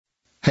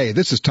Hey,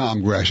 this is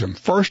Tom Gresham.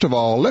 First of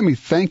all, let me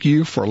thank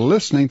you for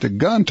listening to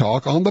Gun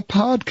Talk on the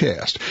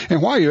podcast. And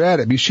while you're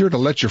at it, be sure to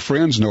let your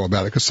friends know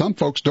about it, because some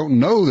folks don't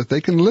know that they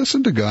can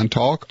listen to Gun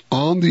Talk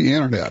on the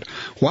Internet.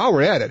 While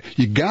we're at it,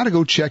 you got to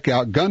go check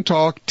out Gun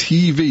Talk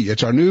TV.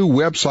 It's our new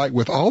website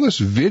with all this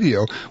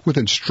video with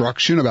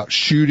instruction about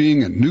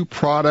shooting and new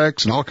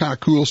products and all kind of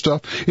cool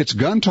stuff. It's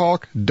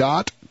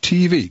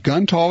guntalk.tv,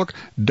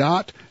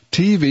 guntalk.tv.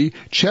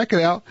 Check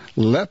it out.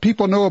 Let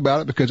people know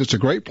about it, because it's a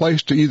great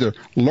place to either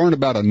learn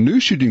about a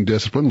new shooting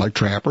discipline like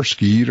trap or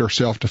skeet or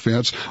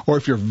self-defense, or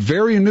if you're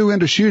very new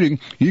into shooting,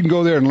 you can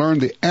go there and learn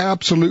the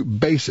absolute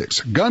basics.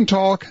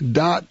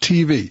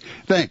 Guntalk.tv.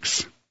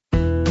 Thanks.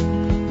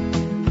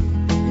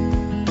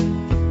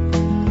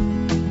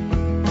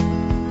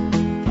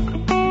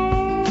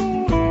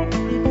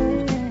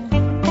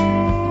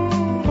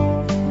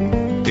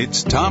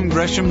 It's Tom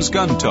Gresham's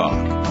Gun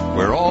Talk,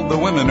 where all the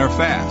women are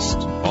fast,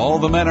 all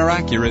the men are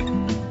accurate,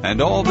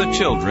 and all the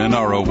children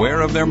are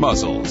aware of their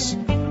muzzles.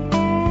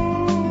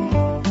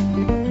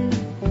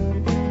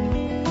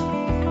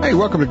 Hey,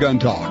 welcome to Gun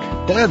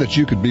Talk. Glad that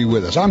you could be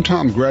with us. I'm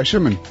Tom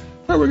Gresham, and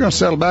we're going to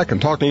settle back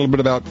and talk a little bit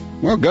about,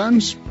 well,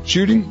 guns,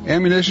 shooting,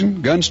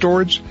 ammunition, gun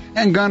storage,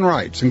 and gun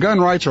rights. And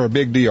gun rights are a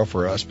big deal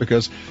for us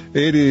because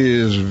it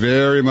is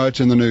very much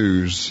in the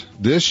news.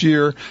 This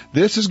year,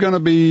 this is going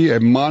to be a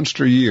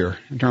monster year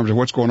in terms of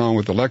what's going on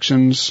with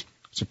elections,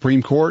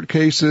 Supreme Court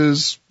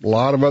cases, a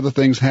lot of other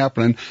things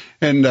happening.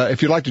 And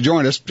if you'd like to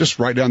join us, just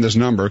write down this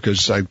number,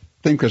 because I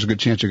think there's a good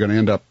chance you're going to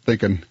end up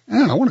thinking,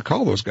 I want to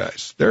call those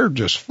guys. They're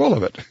just full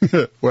of it.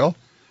 Well,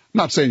 I'm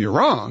not saying you're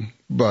wrong,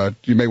 but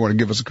you may want to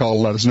give us a call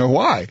and let us know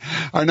why.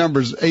 Our number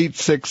is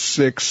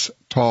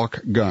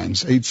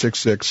 866-TALK-GUNS,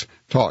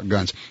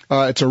 866-TALK-GUNS.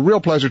 It's a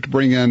real pleasure to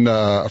bring in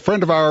a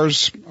friend of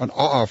ours,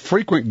 a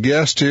frequent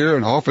guest here,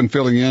 and often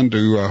filling in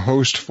to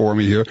host for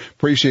me here.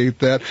 Appreciate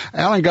that.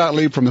 Alan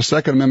Gottlieb from the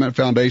Second Amendment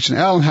Foundation.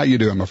 Alan, how you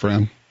doing, my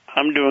friend?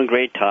 I'm doing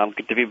great, Tom.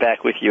 Good to be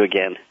back with you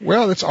again.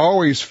 Well, it's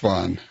always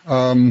fun.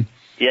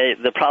 Yeah,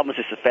 the problem is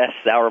it's the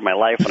fastest hour of my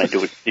life when I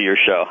do your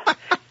show.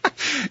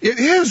 It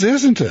is,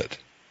 isn't it?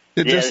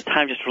 The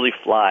time just really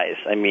flies.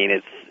 I mean,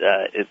 it's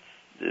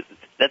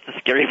that's the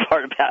scary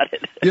part about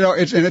it. You know,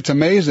 it's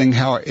amazing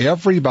how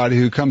everybody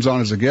who comes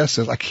on as a guest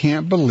says, I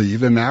can't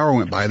believe an hour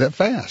went by that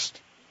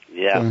fast.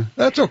 Yeah.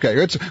 That's okay.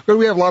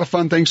 We have a lot of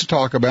fun things to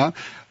talk about.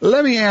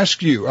 Let me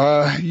ask you,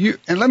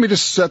 and let me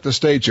just set the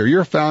stage here.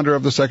 You're a founder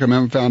of the Second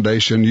Amendment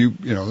Foundation. You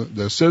know,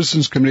 the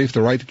Citizens Committee for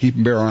the Right to Keep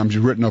and Bear Arms.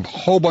 You've written a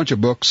whole bunch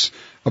of books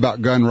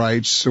about gun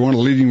rights. You're one of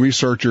the leading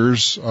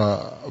researchers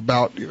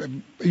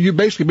you've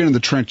basically been in the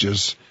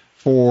trenches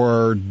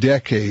for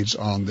decades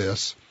on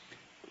this.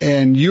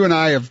 And you and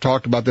I have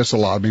talked about this a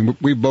lot. I mean,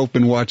 we've both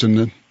been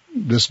watching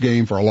this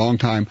game for a long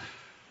time.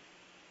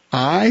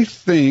 I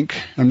think,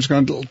 I'm just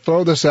going to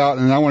throw this out,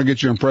 and I want to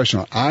get your impression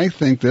on it. I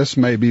think this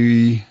may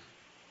be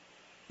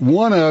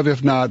one of,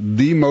 if not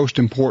the most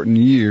important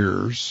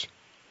years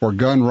for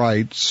gun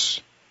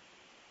rights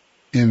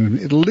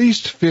in at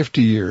least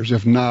 50 years,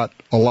 if not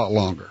a lot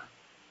longer.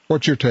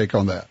 What's your take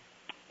on that?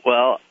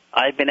 Well,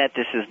 I've been at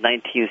this since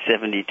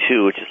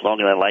 1972, which is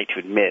longer than I like to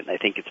admit. I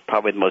think it's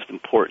probably the most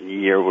important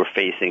year we're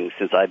facing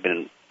since I've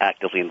been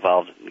actively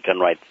involved in the gun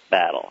rights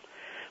battle,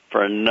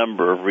 for a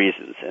number of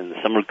reasons, and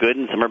some are good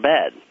and some are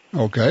bad.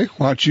 Okay,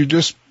 why don't you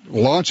just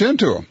launch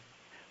into them?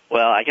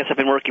 Well, I guess I've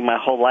been working my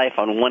whole life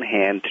on one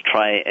hand to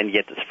try and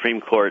get the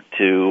Supreme Court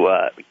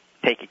to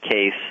take a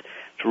case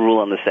to rule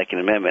on the Second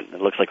Amendment.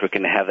 It looks like we're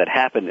going to have that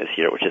happen this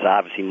year, which is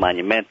obviously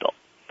monumental.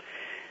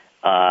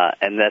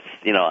 And that's,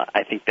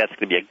 I think that's going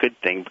to be a good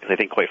thing, because I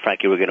think, quite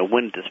frankly, we're going to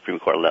win at the Supreme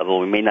Court level.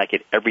 We may not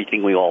get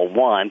everything we all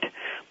want,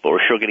 but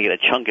we're sure going to get a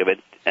chunk of it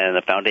and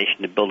a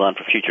foundation to build on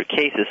for future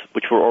cases,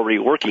 which we're already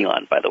working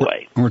on, by the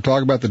way. We're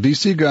talking about the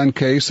D.C. gun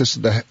case. This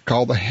is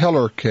called the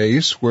Heller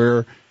case,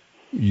 where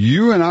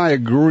you and I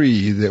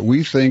agree that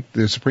we think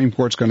the Supreme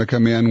Court's going to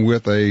come in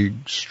with a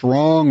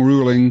strong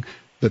ruling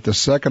that the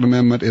Second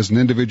Amendment is an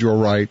individual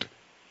right.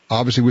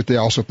 Obviously, they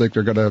also think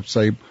they're going to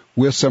say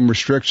with some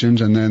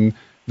restrictions, and then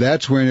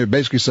that's when it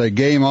basically say,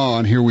 game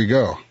on, here we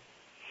go.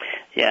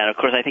 Yeah, and of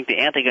course I think the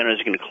anti-gunners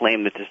are going to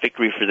claim that this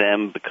victory for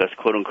them because,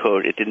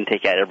 quote-unquote, it didn't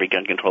take out every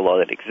gun control law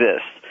that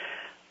exists.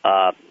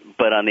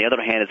 But on the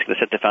other hand, it's going to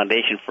set the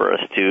foundation for us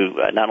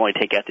to not only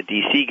take out the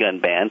D.C. gun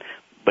ban,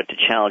 but to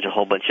challenge a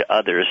whole bunch of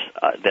others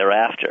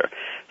thereafter.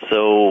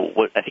 So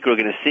what I think we're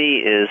going to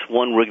see is,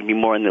 one, we're going to be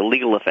more in the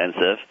legal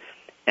offensive,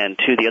 and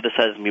two, the other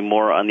side is going to be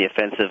more on the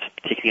offensive,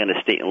 particularly on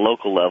the state and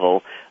local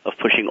level, of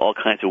pushing all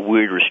kinds of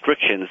weird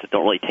restrictions that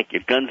don't really take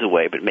your guns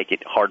away, but make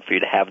it hard for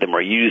you to have them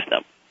or use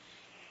them.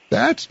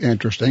 That's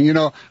interesting.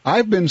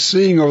 I've been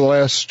seeing over the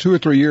last 2 or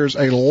 3 years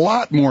a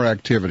lot more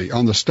activity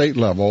on the state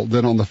level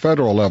than on the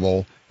federal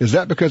level. Is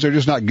that because they're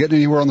just not getting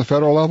anywhere on the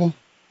federal level?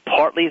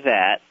 Partly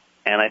that,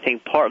 and I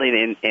think partly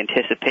in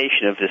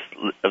anticipation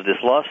of this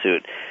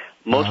lawsuit.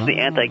 Most of the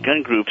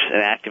anti-gun groups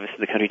and activists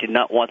in the country did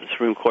not want the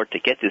Supreme Court to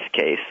get this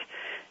case,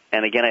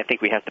 And again, I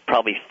think we have to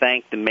probably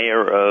thank the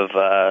mayor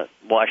of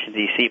Washington,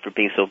 D.C. for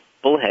being so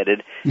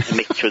bullheaded and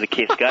making sure the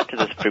case got to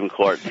the Supreme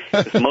Court.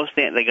 Because most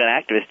anti-gun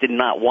activists did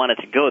not want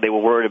it to go. They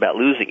were worried about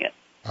losing it.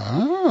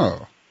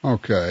 Oh,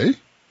 okay.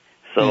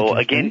 So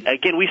again,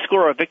 we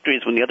score our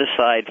victories when the other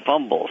side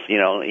fumbles. You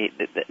know, I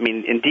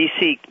mean, in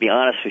D.C., to be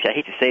honest with you, I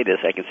hate to say this,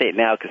 I can say it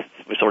now because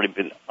it's already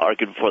been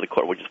argued before the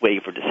court. We're just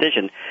waiting for a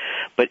decision.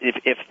 But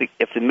if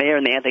the mayor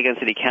and the anti-gun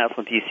city council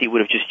in D.C.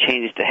 would have just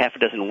changed a half a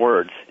dozen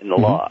words in the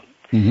law,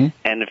 and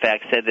in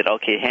fact said that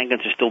okay,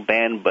 handguns are still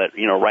banned, but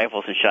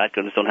rifles and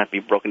shotguns don't have to be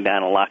broken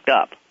down and locked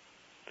up.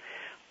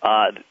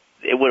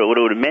 What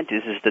it would have meant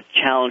is the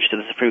challenge to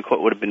the Supreme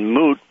Court would have been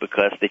moot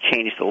because they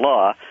changed the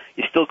law.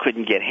 You still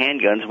couldn't get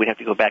handguns. We'd have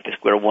to go back to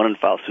square one and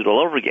file suit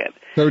all over again.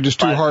 They were just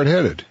too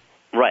hard-headed.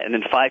 Right, and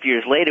then 5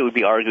 years later we'd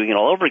be arguing it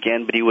all over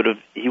again, but he would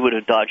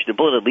have dodged a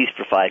bullet at least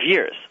for 5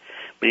 years.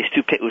 But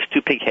was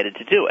too pig-headed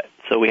to do it.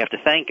 So we have to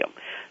thank him.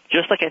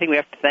 Just like I think we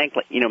have to thank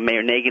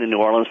Mayor Nagin in New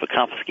Orleans for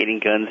confiscating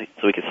guns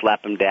so we could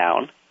slap him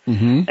down.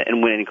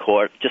 And win in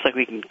court, just like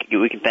we can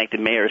thank the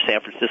mayor of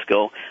San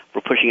Francisco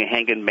for pushing a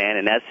handgun ban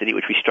in that city,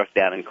 which we struck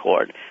down in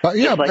court. By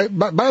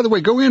the way,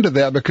 go into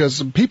that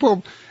because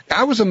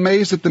I was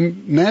amazed that the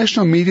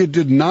national media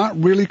did not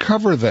really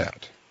cover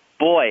that.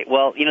 Boy,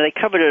 well, they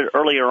covered it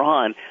earlier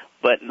on,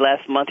 but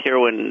last month here,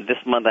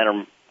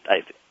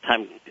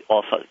 time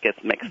also gets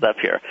mixed up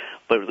here,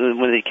 but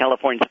when the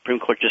California Supreme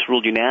Court just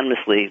ruled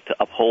unanimously to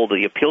uphold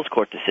the appeals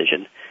court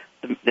decision,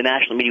 the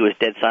national media was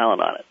dead silent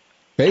on it.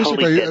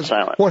 Basically,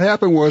 what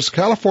happened was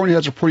California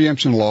has a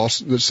preemption law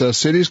that says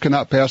cities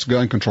cannot pass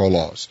gun control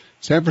laws.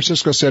 San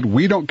Francisco said,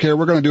 we don't care,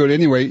 we're going to do it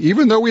anyway,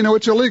 even though we know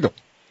it's illegal.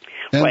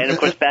 And of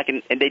course,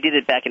 and they did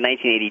it back in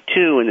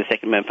 1982, and the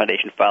Second Amendment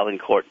Foundation filed in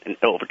court and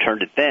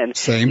overturned it then.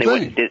 Same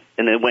thing.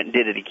 And they went and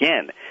did it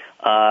again.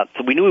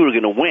 So we knew we were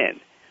going to win.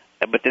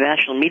 But the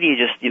national media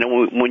just,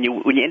 when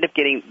you end up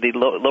getting the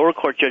lower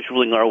court judge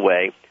ruling our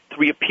way,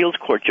 3 appeals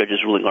court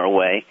judges ruling our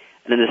way,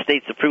 and then the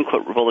state Supreme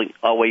Court ruling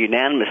our way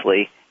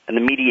unanimously, and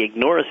the media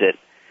ignores it,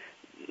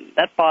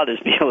 that bothers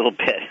me a little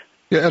bit.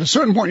 Yeah, at a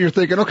certain point you're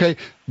thinking, okay,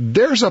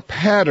 there's a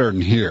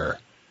pattern here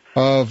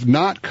of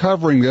not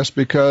covering this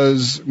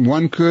because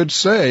one could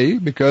say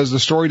because the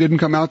story didn't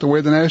come out the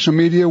way the national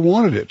media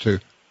wanted it to.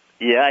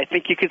 Yeah, I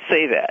think you could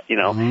say that,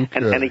 Okay.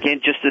 And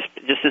again, just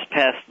this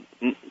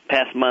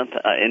past month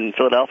in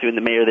Philadelphia, when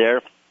the mayor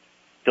there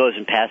goes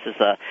and passes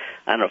 5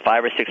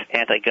 or 6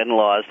 anti-gun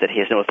laws that he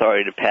has no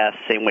authority to pass,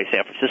 the same way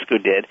San Francisco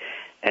did,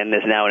 and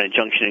there's now an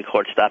injunction in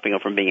court stopping them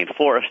from being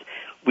enforced.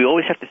 We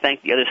always have to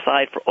thank the other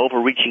side for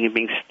overreaching and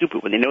being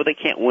stupid. When they know they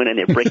can't win and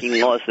they're breaking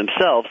laws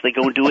themselves, they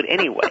go and do it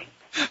anyway.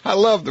 I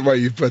love the way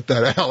you put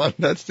that, Alan.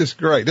 That's just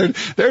great.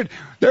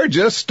 They're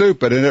just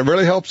stupid, and it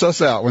really helps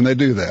us out when they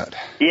do that.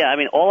 Yeah, I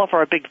mean, all of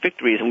our big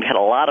victories, and we had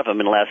a lot of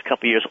them in the last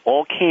couple of years,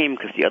 all came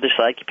because the other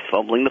side keeps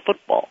fumbling the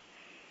football.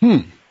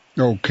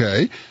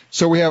 Okay.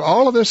 So we have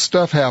all of this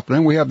stuff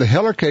happening. We have the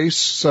Heller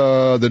case.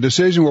 The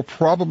decision will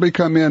probably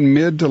come in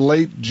mid to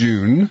late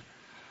June.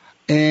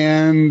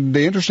 And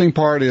the interesting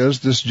part is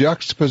this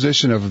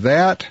juxtaposition of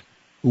that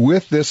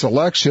with this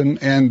election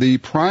and the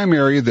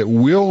primary that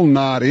will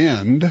not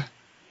end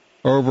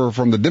over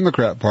from the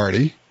Democrat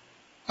Party.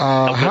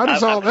 How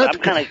does all that...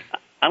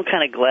 I'm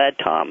kind of glad,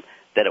 Tom,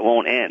 that it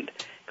won't end.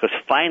 Because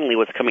finally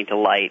what's coming to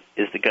light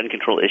is the gun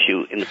control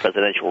issue in the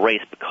presidential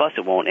race because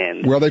it won't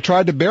end. Well, they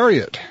tried to bury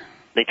it.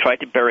 They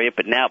tried to bury it,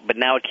 but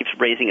now it keeps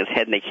raising its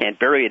head and they can't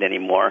bury it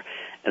anymore.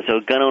 And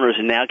so gun owners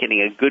are now getting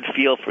a good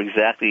feel for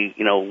exactly,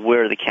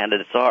 where the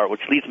candidates are,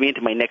 which leads me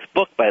into my next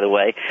book, by the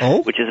way,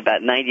 which is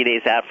about 90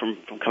 days out from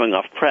coming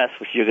off press,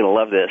 which you're going to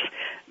love this.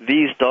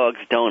 These Dogs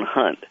Don't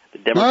Hunt, the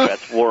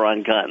Democrats' War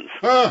on Guns.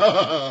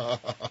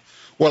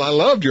 Well, I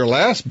loved your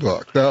last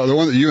book, the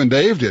one that you and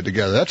Dave did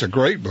together. That's a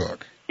great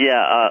book.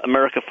 Yeah,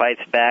 America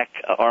Fights Back,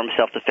 Armed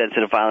Self-Defense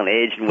in a Violent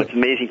Age. And what's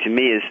amazing to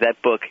me is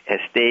that book has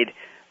stayed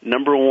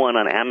number 1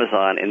 on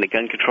Amazon in the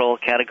gun control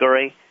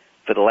category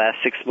for the last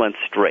 6 months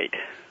straight.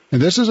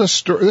 And this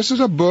is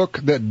a book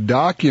that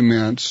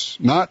documents,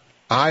 not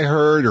I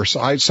heard or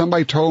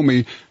somebody told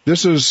me,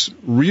 this is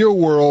real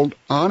world,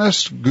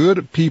 honest,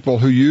 good people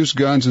who use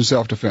guns in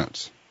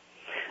self-defense.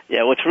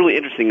 Yeah, what's really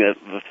interesting,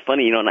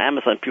 funny, on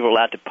Amazon people are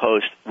allowed to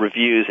post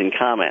reviews and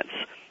comments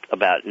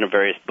about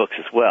various books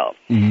as well.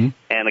 Mm-hmm.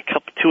 And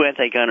 2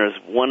 anti-gunners,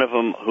 one of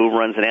them who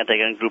runs an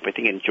anti-gun group, I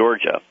think in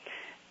Georgia,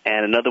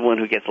 and another one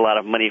who gets a lot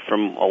of money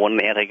from one of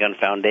the anti-gun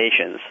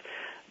foundations,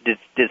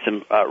 did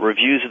some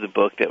reviews of the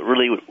book that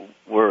really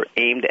were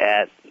aimed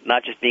at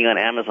not just being on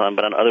Amazon,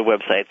 but on other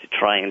websites to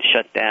try and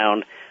shut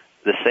down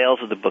the sales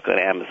of the book on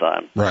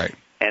Amazon. Right.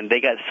 And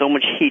they got so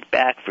much heat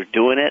back for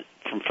doing it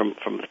from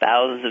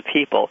thousands of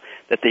people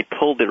that they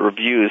pulled their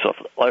reviews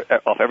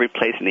off every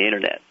place in the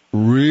internet.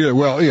 Really?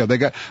 Well, yeah,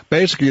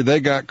 they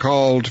got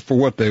called for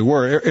what they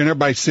were. And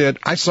everybody said,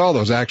 I saw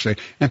those actually.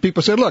 And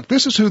people said, look,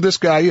 this is who this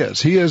guy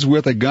is. He is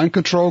with a gun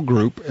control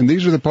group, and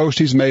these are the posts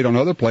he's made on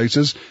other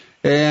places.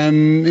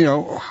 And,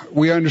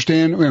 we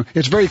understand,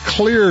 it's very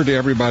clear to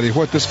everybody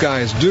what this guy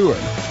is doing.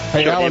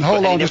 Hey, Alan,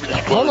 hold on just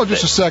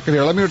a second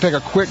here. Let me take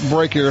a quick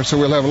break here so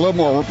we'll have a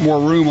little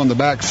more room on the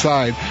back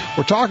side.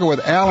 We're talking with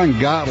Alan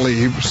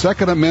Gottlieb,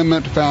 Second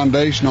Amendment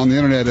Foundation on the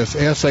Internet is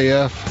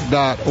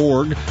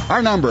SAF.org.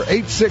 Our number,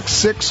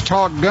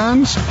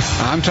 866-TALK-GUNS.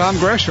 I'm Tom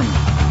Gresham.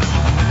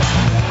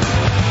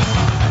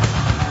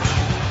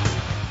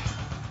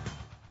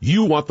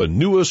 You want the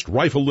newest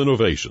rifle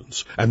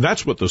innovations, and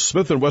that's what the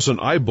Smith & Wesson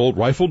iBolt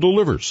rifle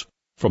delivers.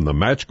 From the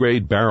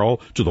match-grade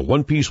barrel to the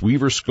one-piece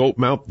Weaver scope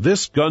mount,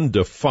 this gun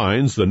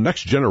defines the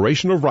next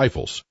generation of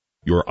rifles.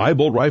 Your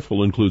iBolt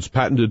rifle includes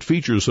patented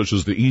features such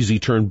as the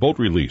easy-turn bolt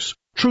release,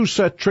 true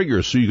set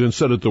trigger so you can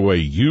set it the way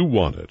you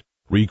want it,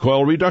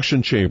 recoil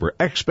reduction chamber,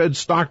 X-Bed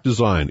stock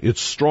design, its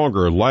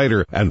stronger,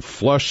 lighter, and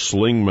flush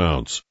sling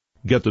mounts.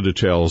 Get the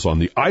details on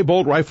the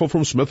iBolt rifle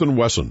from Smith &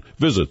 Wesson.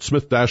 Visit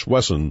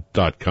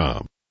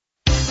smith-wesson.com.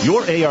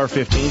 Your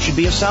AR-15 should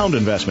be a sound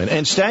investment,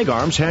 and Stag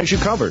Arms has you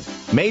covered.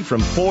 Made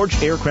from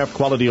forged aircraft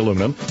quality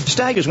aluminum,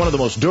 Stag is one of the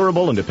most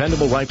durable and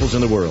dependable rifles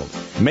in the world.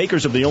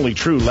 Makers of the only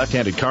true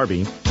left-handed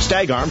carbine,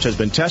 Stag Arms has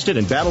been tested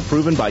and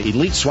battle-proven by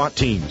elite SWAT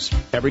teams.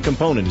 Every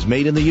component is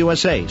made in the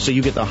USA, so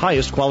you get the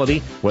highest quality,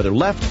 whether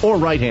left or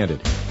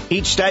right-handed.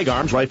 Each Stag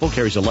Arms rifle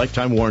carries a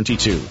lifetime warranty,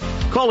 too.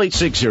 Call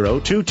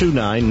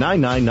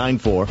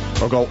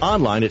 860-229-9994 or go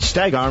online at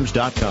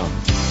stagarms.com.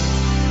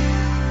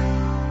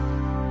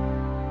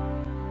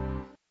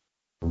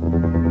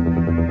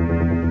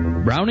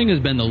 Browning has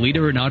been the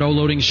leader in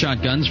auto-loading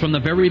shotguns from the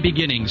very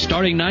beginning,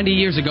 starting 90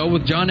 years ago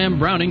with John M.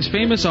 Browning's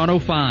famous Auto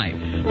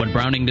 5. But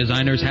Browning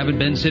designers haven't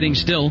been sitting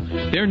still.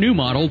 Their new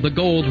model, the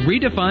Gold,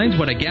 redefines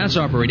what a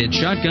gas-operated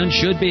shotgun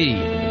should be.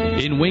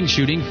 In wing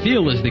shooting,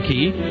 feel is the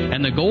key,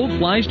 and the Gold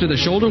flies to the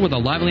shoulder with a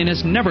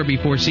liveliness never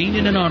before seen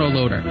in an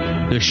autoloader.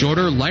 The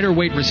shorter,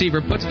 lighter-weight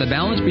receiver puts the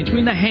balance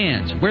between the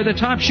hands, where the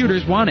top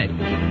shooters want it,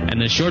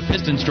 and the short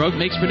piston stroke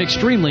makes for an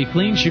extremely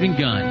clean shooting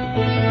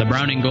gun. The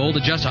Browning Gold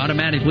adjusts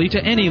automatically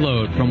to any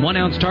load, from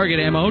 1-ounce target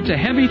ammo to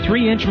heavy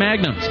 3-inch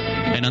magnums.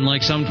 And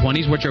unlike some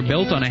 20s which are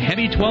built on a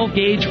heavy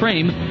 12-gauge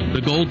frame,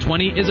 the Gold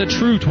 20 is a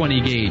true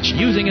 20-gauge,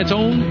 using its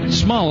own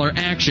smaller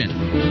action.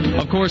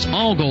 Of course,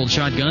 all Gold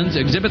shotguns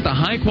exhibit the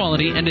high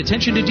quality and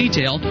attention to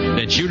detail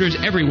that shooters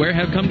everywhere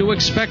have come to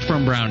expect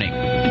from Browning.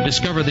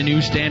 Discover the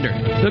new standard,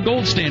 the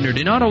Gold standard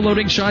in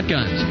auto-loading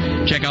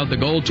shotguns. Check out the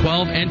Gold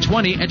 12 and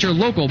 20 at your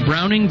local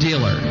Browning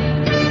dealer.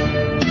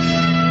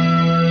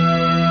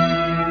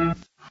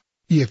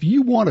 If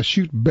you want to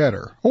shoot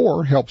better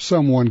or help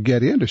someone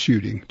get into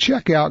shooting,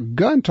 check out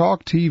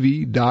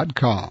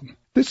GunTalkTV.com.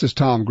 This is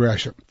Tom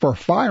Gresham. For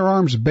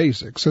firearms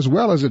basics as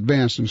well as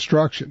advanced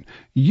instruction,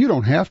 you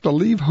don't have to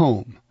leave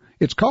home.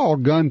 It's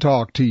called Gun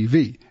Talk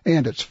TV,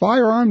 and it's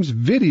firearms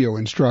video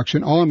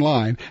instruction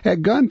online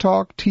at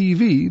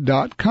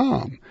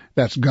GunTalkTV.com.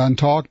 That's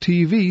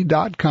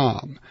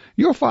GunTalkTV.com.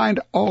 You'll find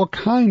all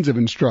kinds of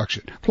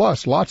instruction,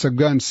 plus lots of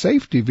gun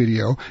safety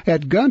video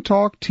at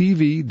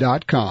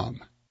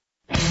GunTalkTV.com.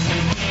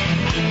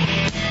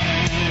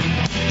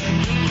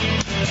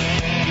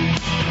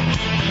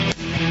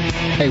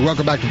 Hey,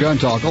 welcome back to Gun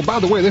Talk. Oh, by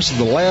the way, this is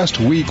the last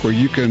week where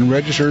you can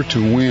register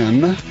to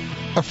win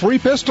a free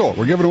pistol.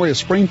 We're giving away a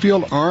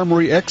Springfield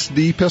Armory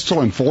XD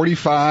pistol and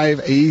 45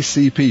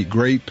 ACP.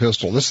 Great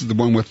pistol. This is the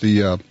one with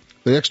the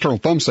external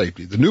thumb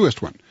safety, the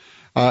newest one.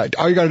 All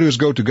you got to do is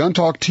go to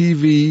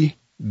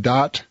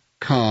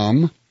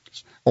GunTalkTV.com.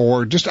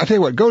 Or just, I tell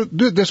you what, go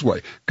do it this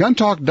way.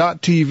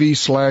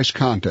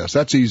 GunTalk.tv/contest.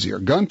 That's easier.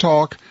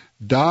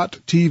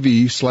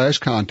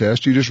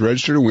 GunTalk.tv/contest. You just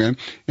register to win.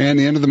 And at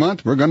the end of the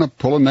month, we're going to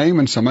pull a name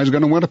and somebody's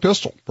going to win a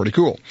pistol. Pretty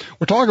cool.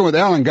 We're talking with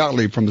Alan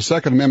Gottlieb from the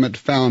Second Amendment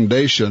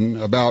Foundation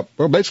about,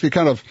 well, basically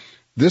kind of,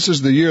 this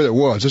is the year that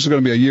was. This is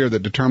going to be a year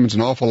that determines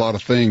an awful lot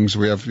of things.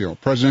 We have,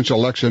 presidential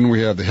election.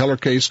 We have the Heller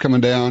case coming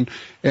down.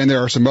 And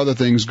there are some other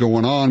things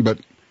going on. But,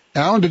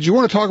 Alan, did you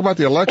want to talk about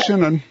the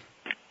election? And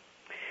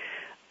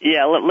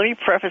yeah, let me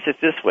preface it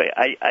this way.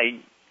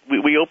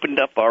 We opened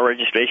up our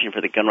registration for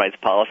the Gun Rights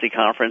Policy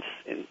Conference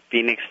in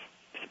Phoenix,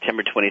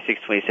 September 26,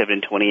 27,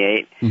 and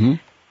 28. Mm-hmm.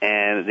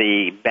 And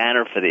the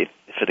banner for the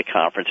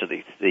conference, or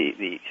the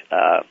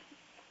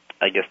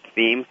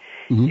theme,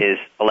 mm-hmm. is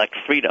Elect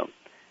Freedom.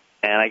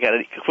 And I got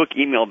a quick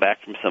email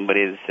back from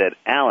somebody that said,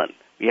 Alan,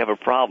 we have a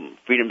problem.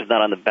 Freedom's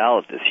not on the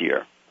ballot this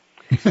year.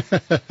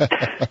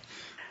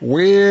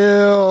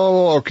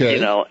 Well, okay.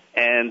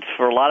 And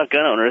for a lot of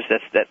gun owners,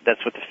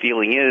 that's what the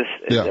feeling is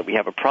that we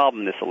have a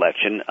problem this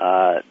election,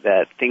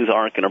 that things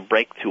aren't going to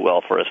break too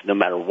well for us no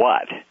matter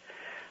what.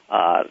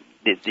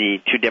 The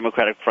two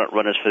Democratic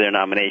front-runners for their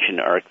nomination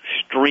are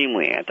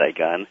extremely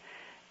anti-gun,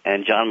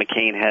 and John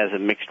McCain has a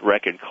mixed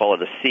record, call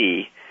it a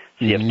C.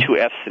 So you have two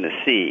Fs and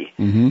a C.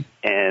 Mm-hmm.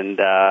 And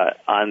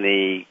on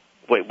the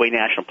way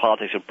national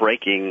politics are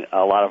breaking,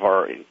 a lot of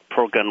our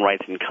pro-gun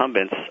rights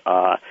incumbents,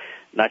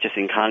 not just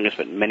in Congress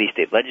but in many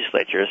state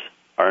legislatures,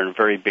 are in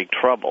very big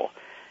trouble.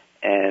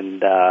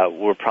 And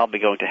we're probably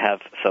going to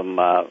have some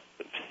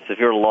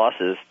severe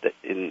losses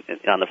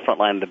on the front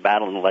line of the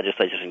battle in the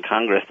legislatures and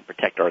Congress to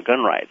protect our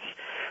gun rights.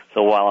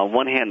 So while on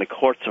one hand the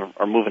courts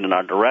are moving in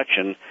our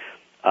direction,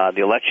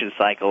 the election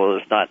cycle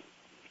is not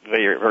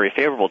very, very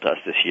favorable to us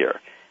this year.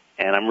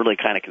 And I'm really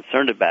kind of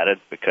concerned about it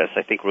because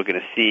I think we're going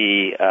to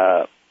see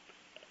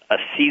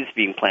seeds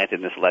being planted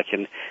in this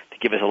election to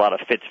give us a lot of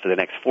fits for the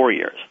next 4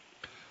 years.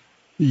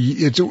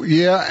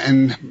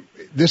 And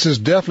this is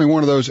definitely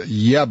one of those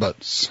yeah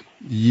buts.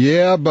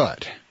 Yeah,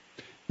 but,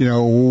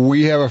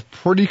 we have a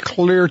pretty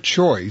clear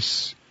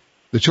choice.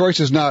 The choice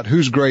is not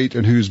who's great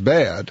and who's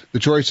bad. The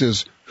choice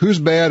is who's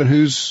bad and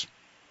who's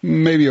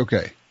maybe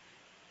okay.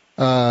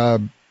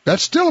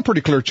 That's still a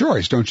pretty clear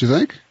choice, don't you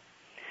think?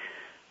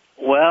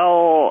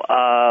 Well,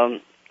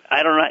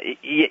 I don't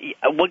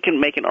know. One can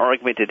make an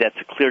argument that that's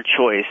a clear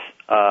choice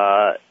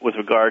with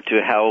regard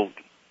to how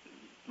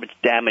much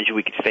damage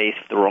we could face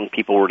if the wrong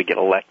people were to get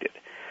elected.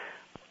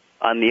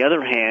 On the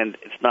other hand,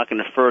 it's not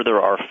going to further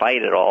our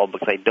fight at all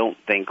because I don't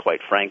think, quite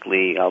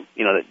frankly,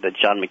 that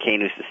John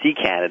McCain, who's the C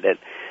candidate,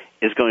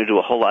 is going to do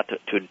a whole lot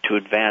to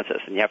advance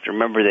us. And you have to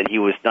remember that he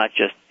was not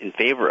just in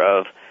favor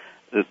of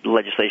the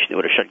legislation that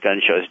would have shut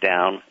gun shows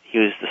down. He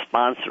was the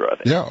sponsor of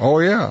it. Yeah. Oh,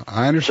 yeah.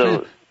 I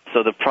understand.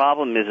 So the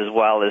problem is,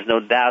 while there's no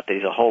doubt that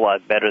he's a whole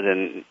lot better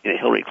than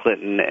Hillary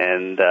Clinton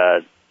and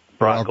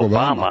Barack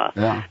Obama,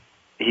 yeah.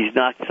 He's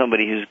not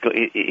somebody who's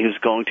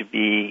going to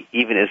be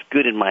even as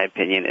good, in my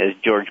opinion, as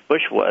George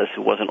Bush was,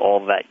 who wasn't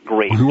all that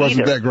great. Who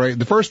wasn't that great in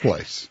the first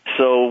place.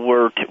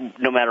 So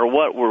no matter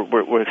what,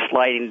 we're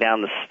sliding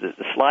down the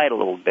slide a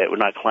little bit. We're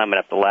not climbing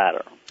up the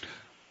ladder.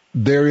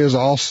 There is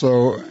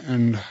also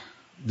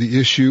the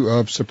issue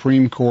of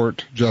Supreme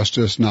Court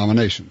justice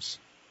nominations.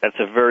 That's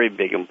a very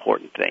big,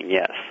 important thing,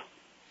 yes.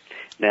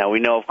 Now, we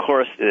know, of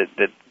course,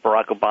 that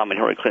Barack Obama and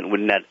Hillary Clinton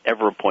would not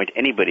ever appoint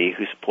anybody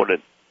who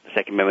supported the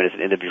Second Amendment as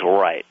an individual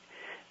right.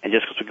 And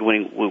just because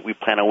we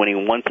plan on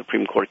winning one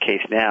Supreme Court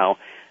case now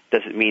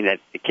doesn't mean that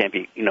it can't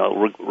be,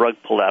 rug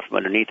pulled out from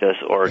underneath us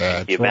or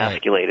be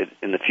emasculated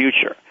in the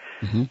future.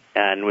 Mm-hmm.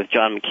 And with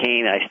John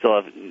McCain, I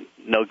still have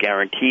no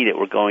guarantee that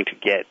we're going to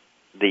get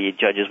the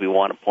judges we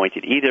want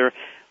appointed either.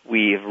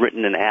 We've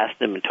written and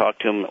asked him and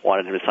talked to him,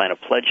 wanted him to sign a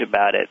pledge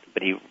about it,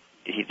 but he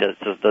does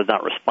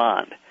not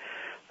respond.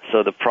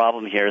 So the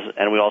problem here is,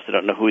 and we also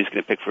don't know who he's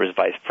going to pick for his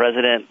vice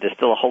president. There's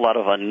still a whole lot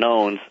of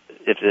unknowns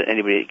if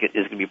anybody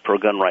is going to be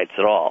pro-gun rights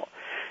at all.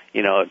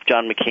 If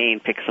John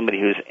McCain picks somebody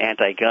who's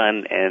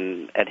anti-gun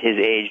and at his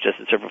age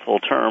doesn't serve a full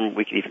term,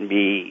 we could even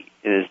be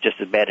in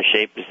just as bad a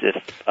shape as if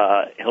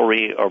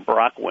Hillary or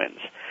Barack wins.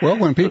 Well,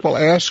 when people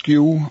ask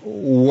you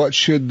what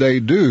should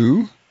they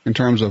do in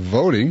terms of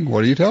voting,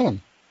 what do you tell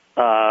them?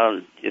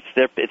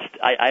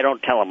 I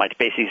don't tell them. I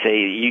basically say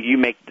you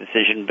make the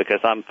decision because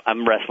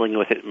I'm wrestling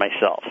with it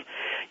myself.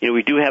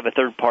 We do have a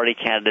third-party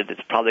candidate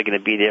that's probably going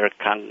to be there,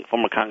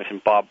 former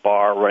Congressman Bob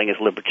Barr, running as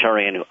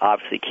Libertarian, who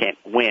obviously can't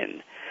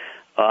win,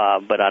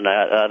 but on the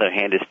other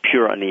hand is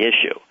pure on the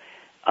issue.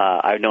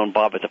 I've known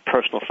Bob as a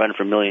personal friend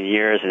for a million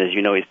years, and as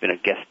you know, he's been a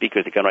guest speaker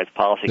at the Gun Rights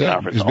Policy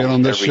Conference. He's been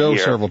on this show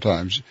several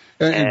times.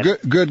 And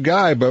good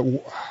guy, but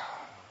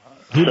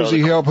who does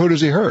he help? Who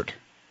does he hurt?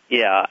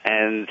 Yeah,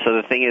 and so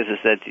the thing is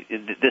that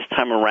this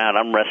time around,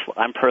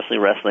 I'm personally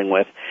wrestling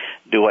with: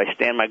 do I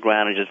stand my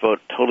ground and just vote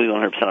totally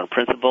 100% on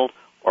principle,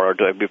 or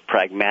do I be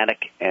pragmatic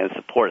and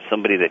support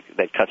somebody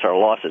that cuts our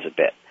losses a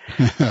bit?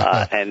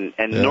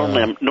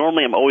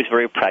 Normally I'm always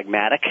very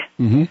pragmatic,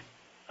 mm-hmm.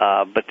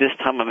 But this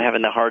time I'm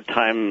having a hard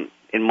time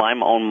in my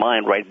own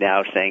mind right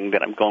now saying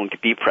that I'm going to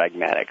be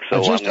pragmatic.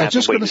 So I'm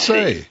just going to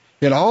say,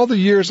 in all the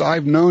years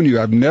I've known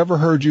you, I've never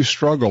heard you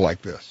struggle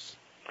like this.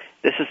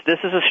 This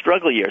is a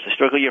struggle year. It's a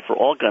struggle year for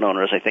all gun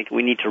owners. I think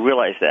we need to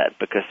realize that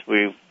because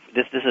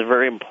this is a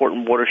very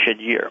important watershed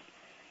year.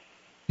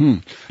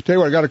 Tell you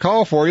what, I got a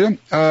call for you.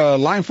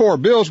 Line 4,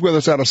 Bill's with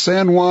us out of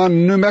San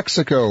Juan, New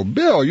Mexico.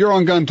 Bill, you're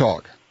on Gun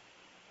Talk.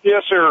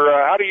 Yes,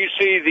 sir. How do you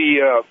see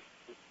the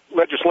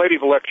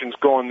legislative elections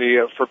going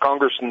for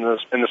Congress and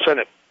the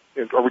Senate?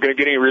 Are we going to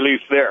get any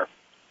relief there?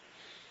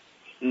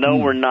 No,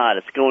 we're not.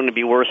 It's going to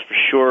be worse for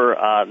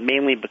sure,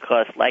 mainly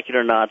because, like it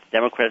or not, the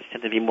Democrats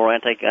tend to be more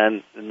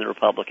anti-gun than the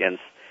Republicans.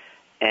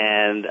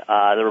 And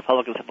the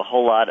Republicans have a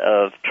whole lot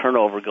of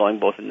turnover going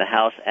both in the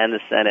House and the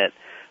Senate,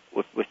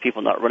 with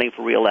people not running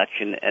for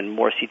re-election and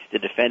more seats to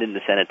defend in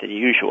the Senate than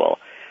usual.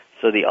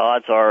 So the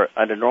odds are,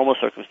 under normal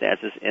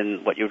circumstances,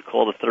 in what you would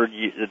call the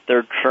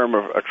third term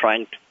of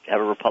trying to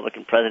have a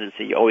Republican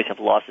presidency, you always have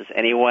losses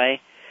anyway.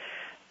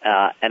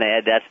 And I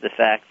add that to the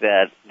fact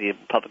that the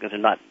Republicans are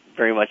not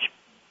very much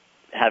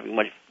having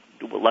much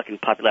luck and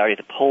popularity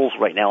at the polls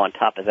right now. On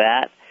top of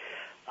that,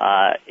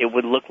 it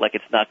would look like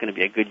it's not going to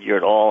be a good year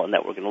at all, and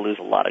that we're going to lose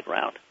a lot of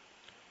ground.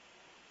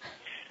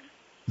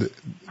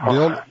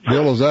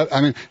 Bill, is that?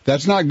 I mean,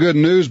 that's not good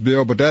news,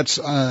 Bill. But that's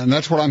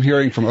what I'm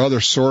hearing from other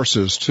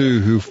sources too,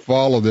 who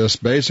follow this.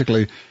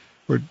 Basically,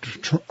 we're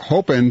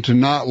hoping to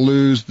not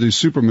lose the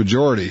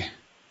supermajority.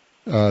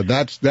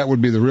 That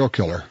would be the real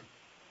killer.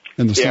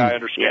 I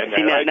understand.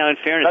 Yeah, now, in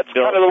fairness, that's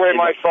Bill, kind of the way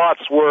my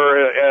thoughts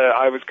were.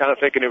 I was kind of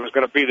thinking it was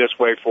going to be this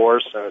way for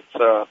us.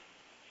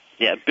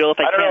 Yeah, Bill.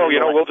 I don't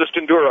know. We'll just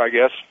endure, I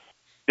guess.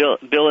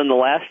 Bill, in the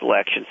last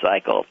election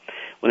cycle,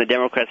 when the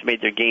Democrats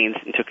made their gains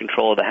and took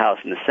control of the House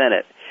and the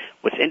Senate,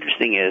 what's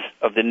interesting is,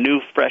 of the new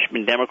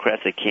freshman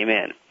Democrats that came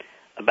in,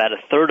 about a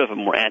third of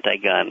them were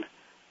anti-gun,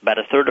 about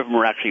a third of them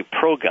were actually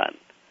pro-gun,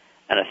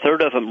 and a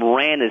third of them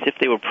ran as if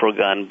they were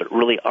pro-gun, but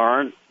really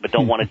aren't, but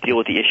don't want to deal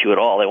with the issue at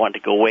all. They want to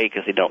go away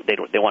because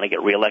they want to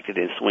get reelected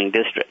in swing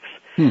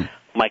districts.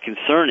 My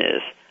concern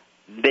is,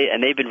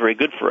 they've been very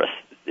good for us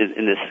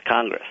in this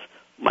Congress.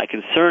 My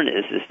concern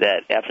is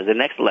that after the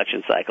next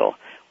election cycle,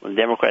 when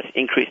the Democrats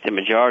increase their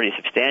majority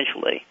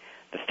substantially,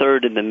 the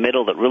third in the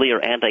middle that really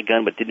are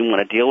anti-gun but didn't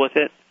want to deal with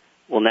it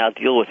will now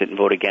deal with it and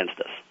vote against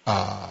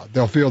us.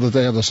 They'll feel that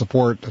they have the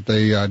support that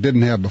they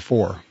didn't have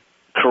before.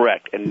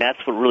 Correct, and that's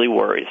what really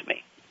worries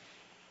me.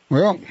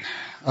 Well,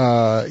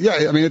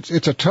 yeah, I mean,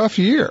 it's a tough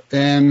year,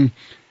 and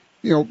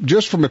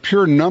just from a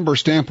pure number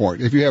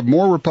standpoint, if you have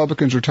more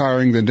Republicans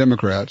retiring than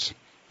Democrats,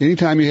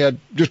 anytime you had,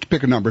 just to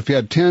pick a number, if you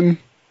had 10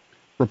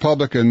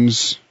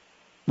 Republicans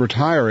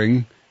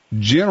retiring,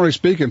 generally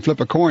speaking,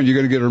 flip a coin, you're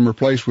going to get them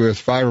replaced with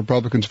 5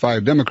 Republicans,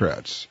 5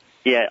 Democrats.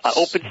 Yeah,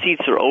 open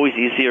seats are always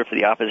easier for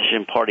the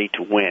opposition party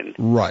to win.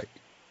 Right.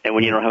 And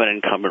when you don't have an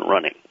incumbent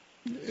running.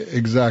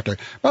 Exactly.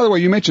 By the way,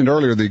 you mentioned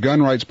earlier the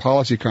Gun Rights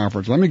Policy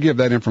Conference. Let me give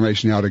that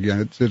information out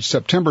again. It's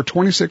September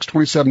 26,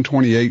 27,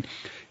 28.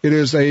 It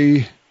is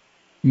a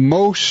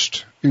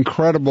most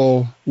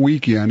incredible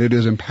weekend. It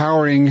is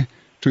empowering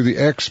to the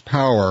X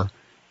power.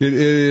 It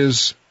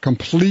is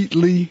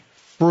completely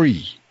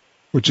free,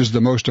 which is the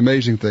most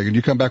amazing thing. And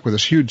you come back with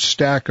this huge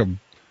stack of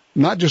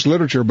not just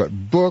literature, but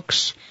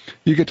books.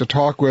 You get to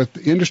talk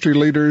with industry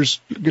leaders.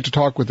 You get to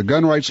talk with the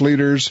gun rights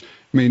leaders.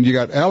 I mean, you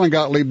got Alan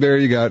Gottlieb there.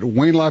 You got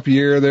Wayne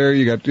LaPierre there.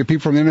 You got people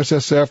from the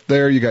NSSF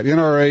there. You got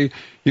NRA.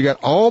 You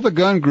got all the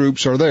gun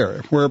groups are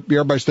there, where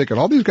everybody's thinking,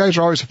 all these guys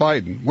are always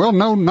fighting. Well,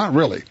 no, not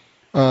really.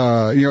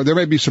 There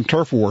may be some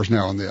turf wars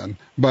now and then,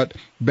 but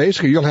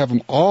basically you'll have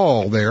them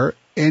all there.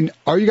 And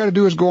all you got to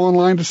do is go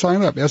online to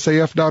sign up,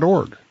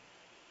 saf.org.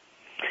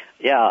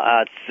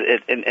 Yeah,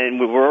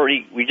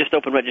 we just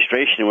opened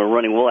registration and we're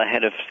running well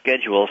ahead of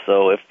schedule.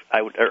 So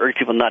I would urge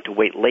people not to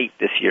wait late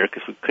this year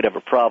because we could have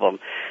a problem.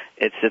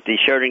 It's at the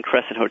Sheridan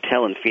Crescent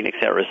Hotel in Phoenix,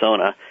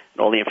 Arizona,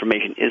 and all the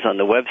information is on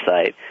the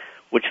website.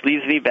 Which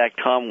leads me back,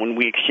 Tom, when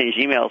we exchanged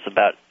emails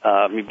about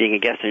me being a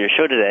guest on your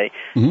show today.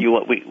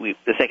 The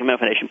Second Amendment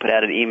Foundation put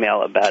out an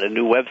email about a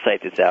new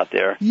website that's out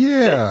there.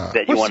 Yeah,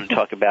 that you wanted to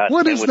talk about.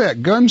 What is that?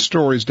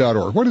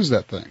 Gunstories.org. What is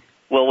that thing?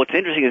 Well, what's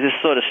interesting is this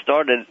sort of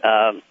started.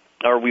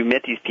 We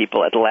met these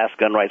people at the last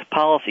Gun Rights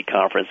Policy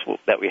Conference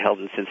that we held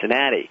in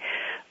Cincinnati.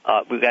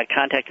 We got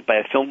contacted by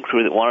a film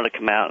crew that wanted to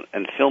come out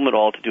and film it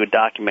all to do a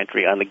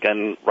documentary on the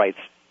gun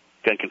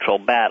control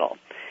battle.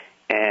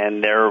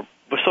 And they're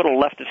sort of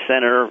left of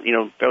center,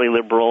 fairly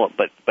liberal,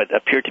 but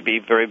appeared to be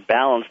very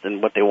balanced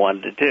in what they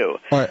wanted to do.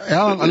 All right,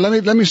 Alan,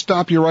 let me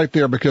stop you right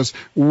there because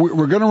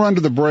we're going to run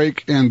to the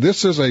break, and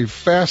this is a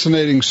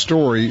fascinating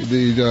story,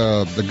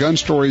 the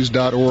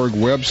gunstories.org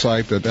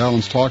website that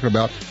Alan's talking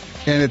about.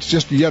 And it's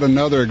just yet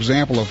another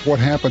example of what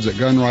happens at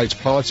Gun Rights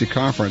Policy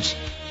Conference.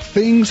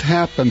 Things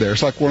happen there.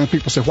 It's like when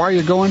people say, why are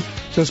you going?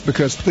 It's just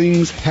because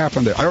things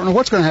happen there. I don't know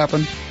what's going to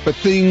happen, but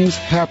things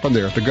happen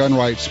there at the Gun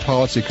Rights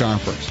Policy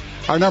Conference.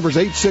 Our number is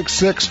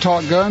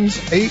 866-TALK-GUNS,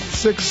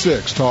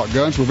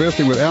 866-TALK-GUNS. We're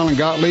visiting with Alan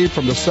Gottlieb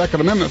from the Second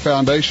Amendment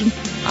Foundation.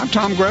 I'm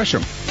Tom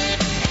Gresham.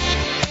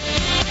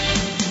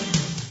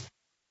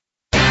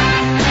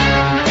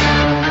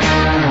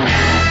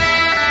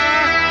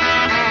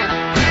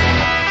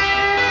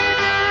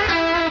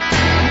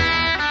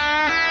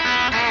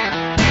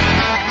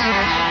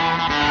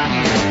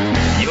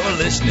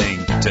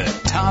 Listening to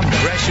Tom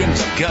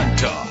Gresham's Gun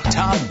Talk.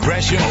 Tom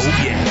Gresham's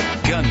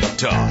Gun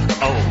Talk.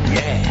 Oh,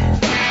 yeah.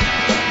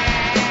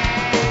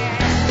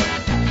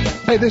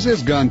 Hey, this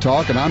is Gun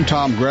Talk, and I'm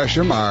Tom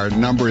Gresham. Our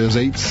number is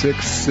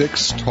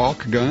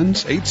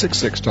 866-TALK-GUNS,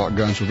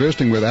 866-TALK-GUNS. We're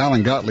visiting with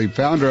Alan Gottlieb,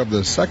 founder of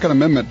the Second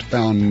Amendment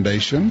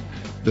Foundation,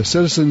 the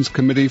Citizens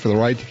Committee for the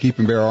Right to Keep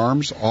and Bear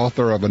Arms,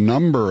 author of a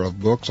number of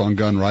books on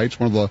gun rights,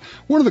 one of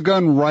the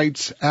gun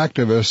rights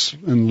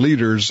activists and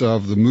leaders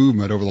of the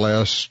movement over the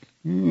last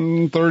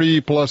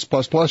 30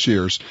 plus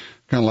years.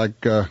 Kind of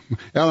like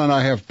Alan and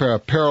I have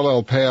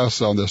parallel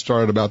paths on this,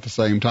 started about the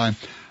same time.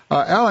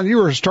 Alan, you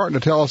were starting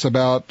to tell us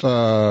about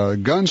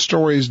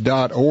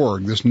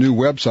gunstories.org, this new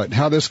website, and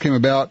how this came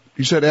about.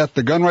 You said at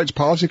the Gun Rights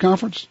Policy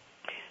Conference?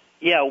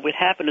 Yeah, what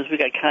happened is we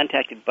got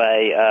contacted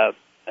by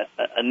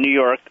a New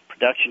York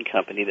production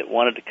company that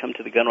wanted to come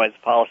to the Gun Rights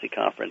Policy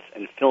Conference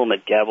and film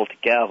it gavel to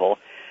gavel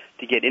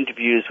to get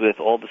interviews with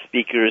all the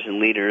speakers and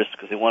leaders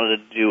because they wanted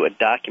to do a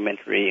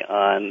documentary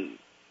on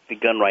the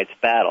gun rights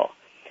battle.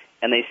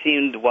 And they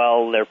seemed,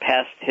 while their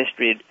past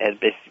history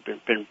had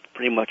basically been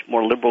pretty much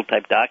more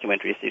liberal-type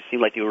documentaries, they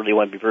seemed like they really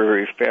wanted to be very,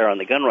 very fair on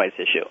the gun rights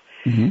issue.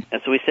 Mm-hmm.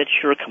 And so we said,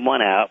 sure, come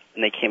on out.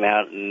 And they came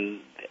out,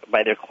 and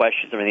by their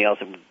questions and everything else,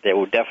 they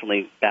were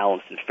definitely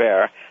balanced and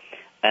fair.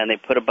 And they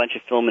put a bunch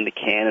of film in the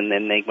can, and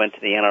then they went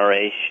to the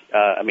NRA,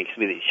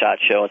 the SHOT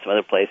Show and some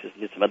other places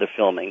and did some other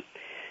filming.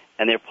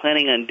 and they're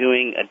planning on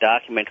doing a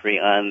documentary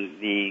on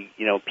the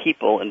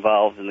people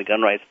involved in the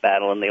gun rights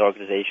battle and the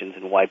organizations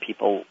and why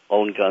people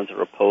own guns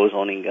or oppose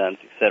owning guns,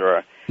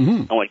 etc.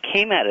 And what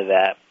came out of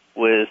that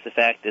was the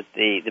fact that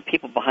the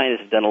people behind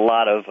this have done a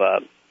lot of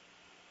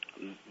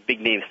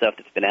big name stuff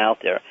that's been out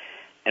there.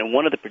 And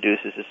one of the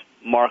producers is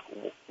Mark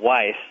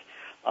Weiss.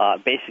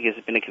 Basically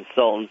has been a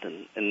consultant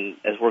and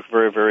has worked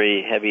very,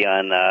 very heavy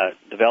on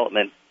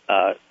development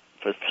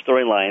for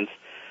storylines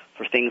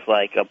for things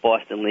like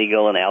Boston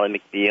Legal and Ally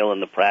McBeal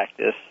and The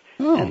Practice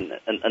and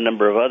a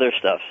number of other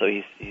stuff. So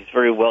he's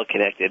very well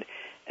connected,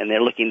 and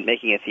they're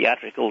making a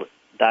theatrical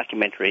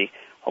documentary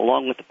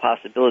along with the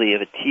possibility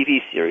of a TV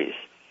series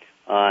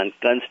on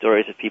gun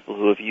stories of people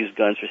who have used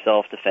guns for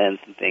self-defense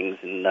and things.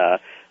 And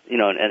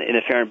and in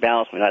a fair and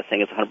balance, we're not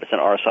saying it's 100%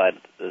 our side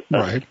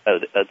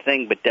of the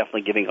thing, but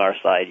definitely giving our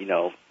side,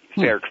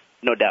 fair,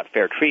 no doubt,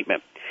 fair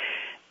treatment.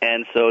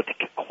 And so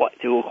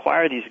to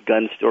acquire these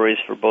gun stories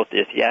for both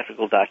their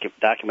theatrical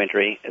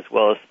documentary as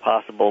well as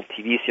possible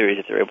TV series,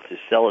 if they're able to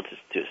sell it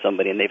to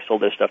somebody, and they've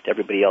sold their stuff to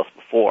everybody else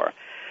before,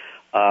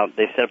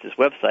 they've set up this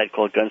website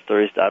called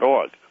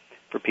gunstories.org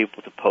for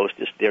people to post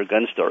their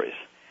gun stories.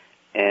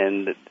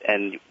 And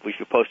if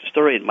you post a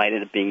story, it might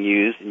end up being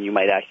used, and you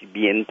might actually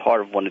be in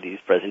part of one of these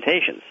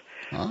presentations.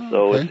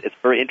 So it's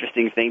a very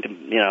interesting thing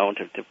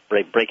to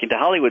break into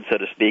Hollywood, so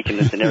to speak, in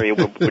this area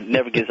where it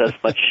never gives us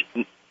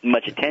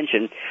much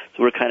attention.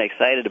 So we're kind of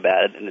excited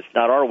about it, and it's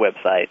not our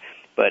website,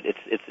 but it's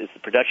the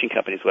production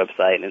company's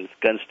website, and it's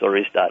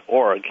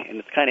gunstories.org. And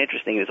it's kind of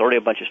interesting. There's already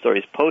a bunch of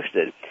stories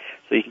posted,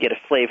 so you can get a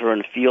flavor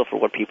and a feel for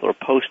what people are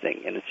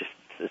posting. And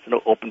it's an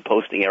open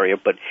posting area.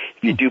 But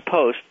if you do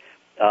post,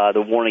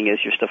 the warning is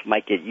your stuff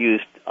might get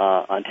used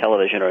on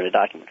television or in a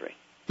documentary.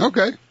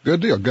 Okay,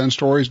 good deal.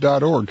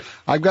 Gunstories.org.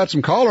 I've got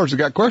some callers that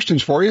got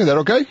questions for you. Is that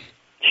okay?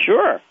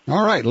 Sure.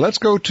 All right, let's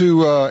go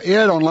to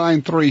Ed on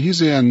line 3.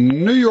 He's in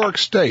New York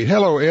State.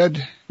 Hello,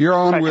 Ed. You're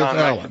on with Tom.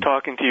 Alan. Nice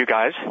talking to you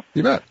guys.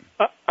 You bet.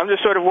 I'm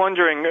just sort of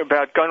wondering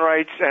about gun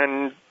rights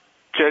and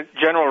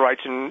general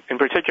rights in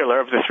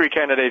particular of the three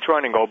candidates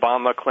running,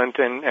 Obama,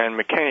 Clinton, and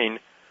McCain.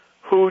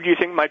 Who do you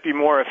think might be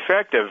more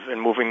effective in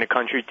moving the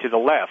country to the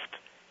left?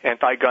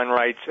 Anti-gun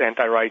rights,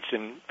 anti-rights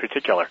in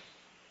particular.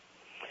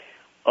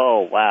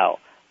 Oh, wow.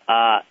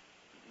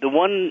 The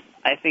one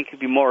I think could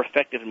be more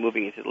effective in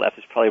moving it to the left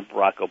is probably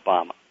Barack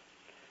Obama.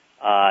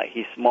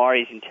 He's smart,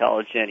 he's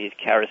intelligent, he's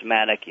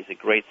charismatic, he's a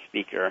great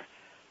speaker,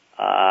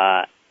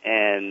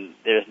 and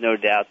there's no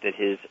doubt that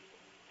his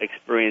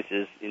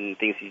experiences in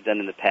things he's done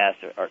in the past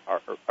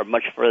are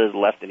much further to the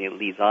left than he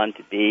leads on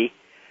to be.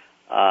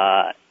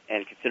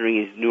 And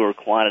considering his newer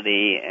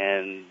quantity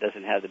and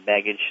doesn't have the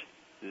baggage,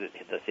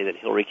 let's say, that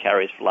Hillary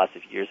carries for lots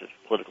of years of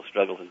political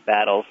struggles and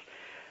battles,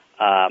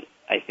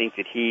 I think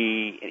that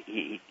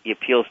he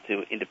appeals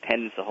to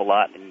independence a whole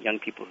lot and young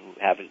people who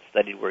haven't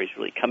studied where he's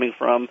really coming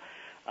from.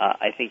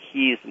 I think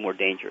he's the more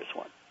dangerous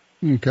one.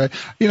 Okay.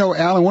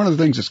 Alan, one of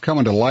the things that's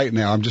coming to light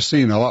now, I'm just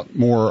seeing a lot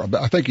more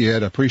about, I think you had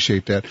to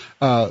appreciate that.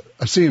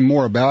 Seeing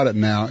more about it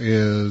now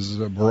is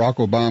Barack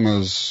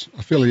Obama's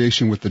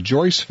affiliation with the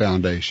Joyce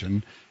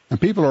Foundation. And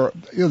people are,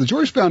 the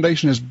Joyce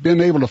Foundation has been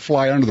able to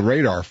fly under the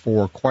radar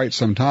for quite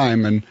some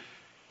time, and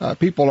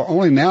people are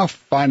only now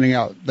finding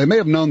out. They may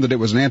have known that it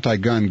was an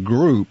anti-gun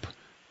group,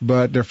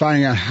 but they're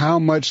finding out how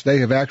much they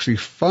have actually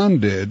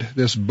funded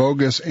this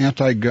bogus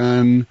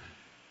anti-gun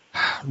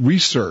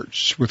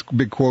research, with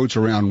big quotes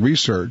around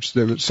research.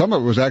 Some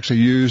of it was actually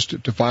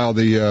used to file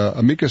the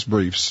amicus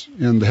briefs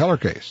in the Heller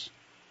case.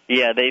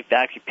 Yeah, they've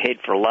actually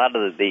paid for a lot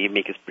of the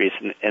amicus briefs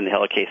in the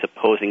Heller case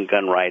opposing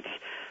gun rights.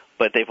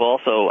 But they've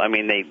also,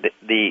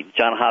 the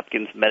Johns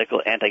Hopkins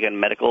anti-gun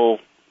medical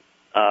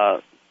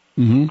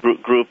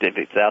group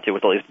that's out there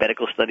with all these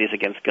medical studies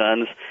against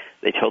guns,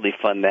 they totally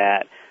fund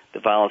that. The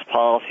Violence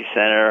Policy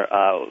Center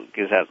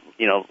gives out,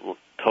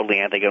 totally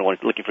anti-gun,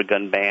 looking for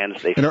gun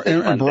bans.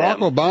 And Barack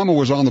Obama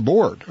was on the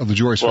board of the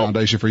Joyce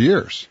Foundation for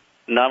years.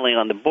 Not only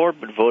on the board,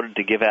 but voted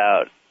to give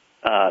out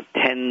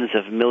tens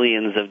of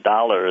millions of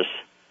dollars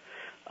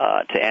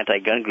to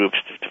anti-gun groups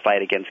to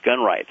fight against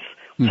gun rights.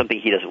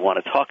 Something he doesn't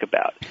want to talk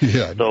about.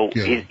 Yeah, so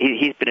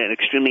he's been an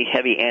extremely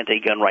heavy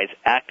anti-gun rights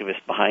activist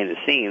behind the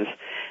scenes.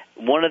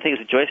 One of the things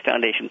the Joyce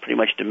Foundation pretty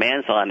much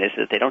demands on is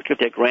that they don't give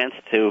their grants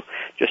to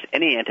just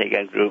any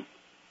anti-gun group.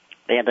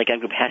 The anti-gun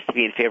group has to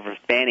be in favor of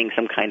banning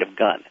some kind of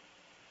gun.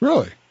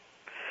 Really?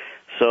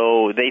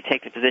 So they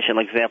take the position,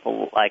 like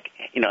example,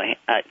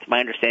 it's my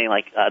understanding,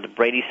 the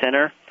Brady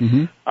Center.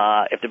 Mm-hmm.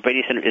 If the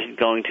Brady Center isn't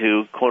going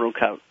to, quote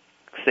unquote,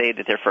 say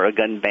that they're for a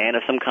gun ban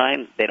of some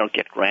kind, they don't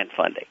get grant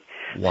funding.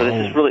 Wow. So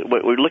this is really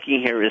what we're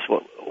looking here is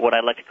what I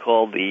like to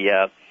call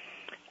the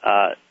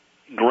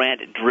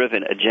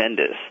grant-driven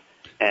agendas,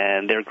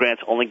 and their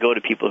grants only go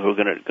to people who are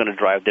going to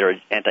drive their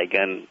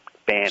anti-gun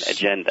ban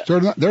agenda. So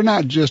they're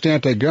not just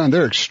anti-gun;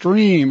 they're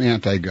extreme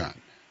anti-gun.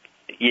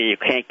 Yeah, you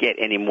can't get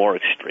any more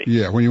extreme.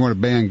 Yeah, when you want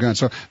to ban guns.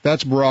 So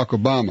that's Barack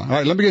Obama. All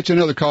right, let me get you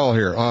another call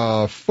here.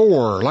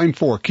 Line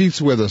 4.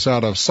 Keith's with us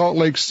out of Salt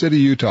Lake City,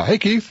 Utah. Hey,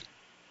 Keith.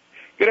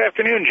 Good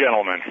afternoon,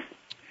 gentlemen.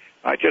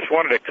 I just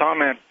wanted to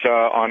comment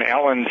on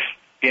Alan's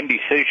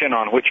indecision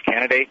on which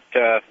candidate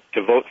to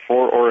vote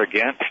for or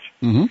against.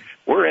 Mm-hmm.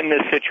 We're in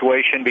this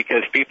situation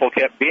because people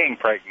kept being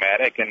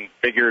pragmatic and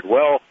figured,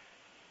 well,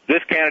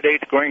 this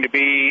candidate's going to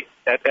be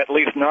at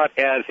least not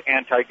as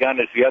anti-gun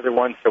as the other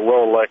one, so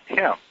we'll elect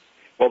him.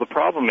 Well, the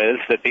problem is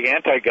that the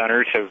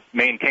anti-gunners have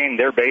maintained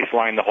their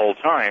baseline the whole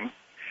time,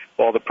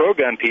 while the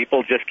pro-gun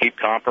people just keep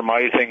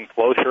compromising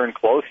closer and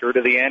closer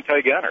to the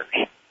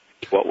anti-gunners.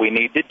 What we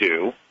need to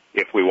do,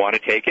 if we want to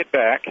take it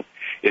back,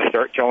 is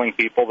start telling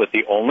people that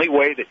the only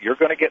way that you're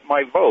going to get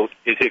my vote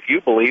is if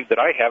you believe that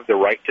I have the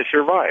right to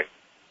survive.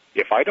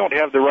 If I don't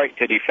have the right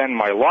to defend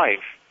my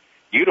life,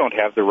 you don't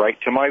have the right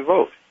to my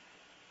vote.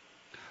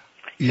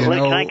 Can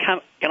I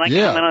comment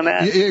on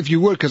that? If you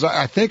would, because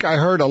I think I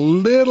heard a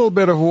little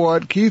bit of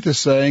what Keith is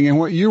saying and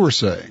what you were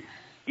saying.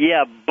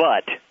 Yeah,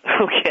 but,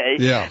 okay.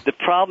 Yeah. The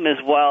problem is,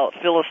 while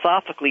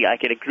philosophically I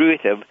could agree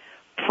with him,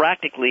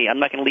 practically I'm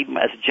not going to lead,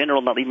 as a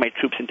general, not lead my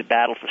troops into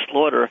battle for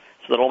slaughter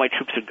so that all my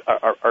troops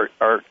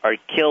are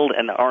killed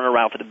and aren't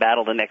around for the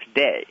battle the next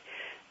day.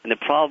 And the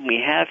problem we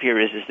have here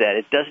is that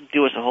it doesn't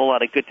do us a whole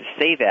lot of good to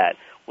say that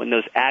when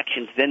those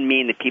actions then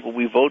mean the people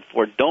we vote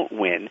for don't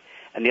win,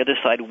 and the other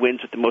side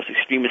wins with the most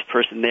extremist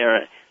person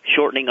there,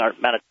 shortening our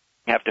amount of time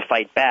we have to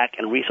fight back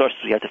and resources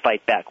we have to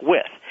fight back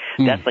with.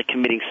 That's like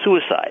committing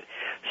suicide.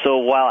 So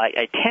while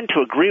I tend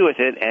to agree with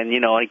it, and,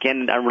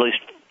 again, I'm really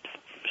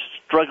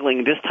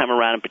struggling this time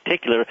around in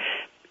particular,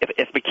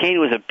 if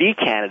McCain was a B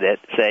candidate,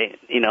 say,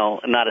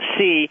 not a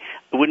C,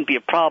 it wouldn't be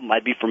a problem.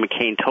 I'd be for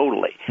McCain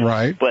totally.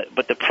 Right.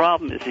 But the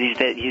problem is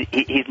that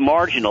he's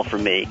marginal for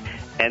me,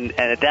 and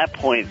at that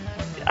point,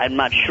 I'm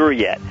not sure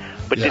yet.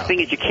 But the thing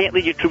is, you can't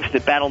lead your troops to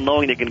battle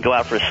knowing they're going to go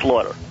out for a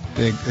slaughter.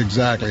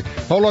 Exactly.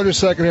 Hold on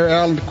just a second here,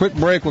 Alan. Quick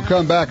break. We'll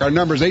come back. Our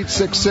number is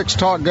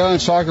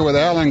 866-TALK-GUNS, talking with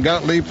Alan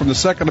Gottlieb from the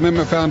Second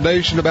Amendment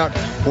Foundation about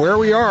where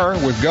we are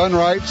with gun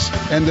rights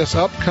and this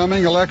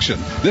upcoming election.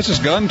 This is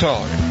Gun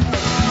Talk.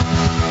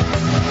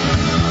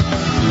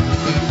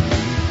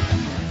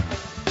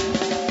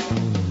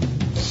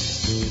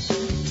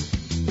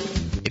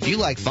 If you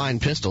like fine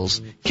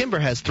pistols, Kimber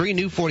has 3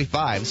 new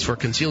 .45s for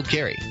concealed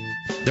carry.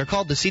 They're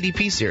called the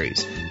CDP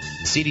series.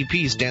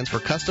 CDP stands for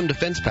Custom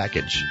Defense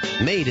Package.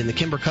 Made in the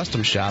Kimber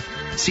Custom Shop,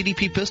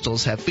 CDP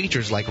pistols have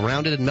features like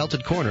rounded and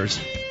melted corners,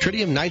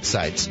 tritium night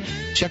sights,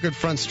 checkered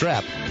front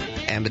strap,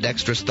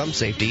 ambidextrous thumb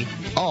safety,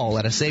 all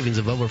at a savings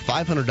of over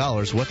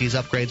 $500 what these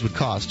upgrades would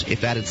cost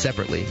if added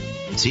separately.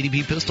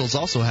 CDP pistols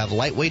also have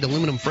lightweight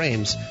aluminum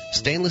frames,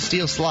 stainless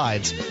steel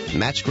slides,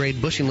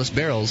 match-grade bushingless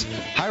barrels,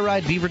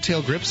 high-ride beaver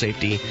tail grip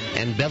safety,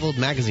 and beveled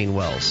magazine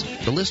wells.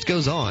 The list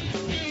goes on.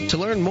 To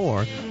learn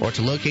more or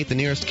to locate the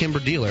nearest Kimber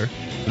dealer,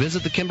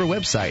 visit the Kimber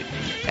website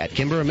at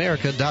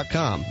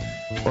KimberAmerica.com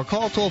or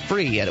call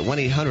toll-free at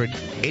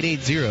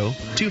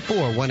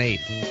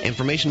 1-800-880-2418.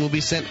 Information will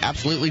be sent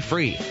absolutely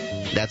free.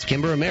 That's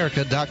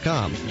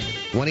KimberAmerica.com,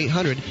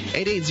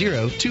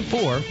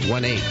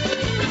 1-800-880-2418.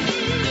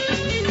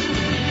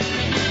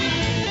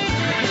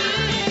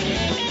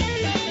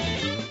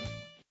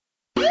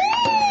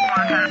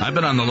 I've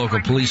been on the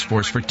local police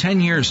force for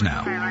 10 years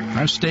now.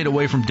 I've stayed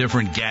away from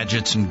different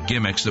gadgets and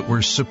gimmicks that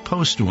were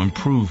supposed to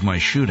improve my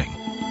shooting.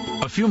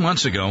 A few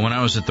months ago, when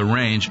I was at the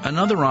range,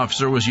 another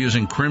officer was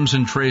using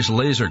Crimson Trace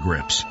laser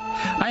grips.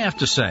 I have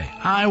to say,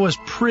 I was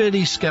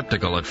pretty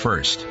skeptical at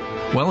first.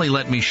 Well, he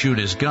let me shoot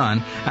his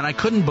gun, and I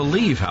couldn't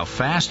believe how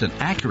fast and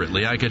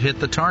accurately I could hit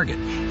the target,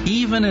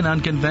 even in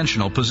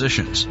unconventional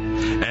positions.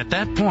 At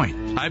that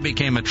point, I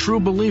became a true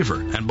believer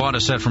and bought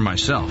a set for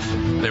myself.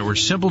 They were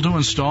simple to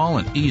install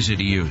and easy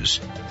to use.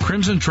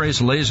 Crimson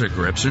Trace laser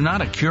grips are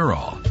not a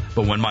cure-all,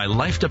 but when my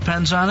life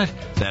depends on it,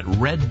 that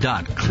red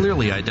dot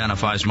clearly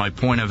identifies my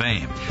point of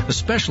aim,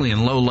 especially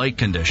in low light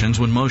conditions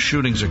when most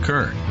shootings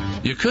occur.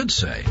 You could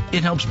say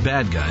it helps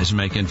bad guys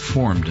make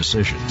informed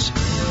decisions.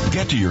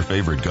 Get to your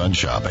favorite gun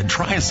shop and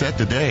try a set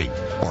today,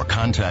 or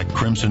contact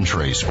Crimson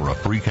Trace for a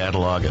free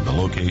catalog at the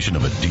location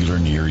of a dealer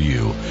near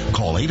you.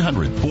 Call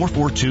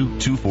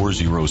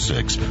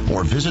 800-442-2406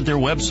 or visit their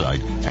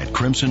website at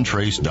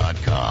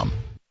crimsontrace.com.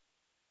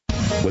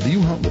 Whether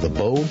you hunt with a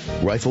bow,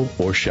 rifle,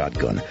 or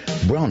shotgun,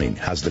 Browning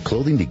has the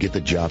clothing to get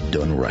the job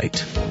done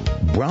right.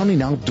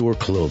 Browning Outdoor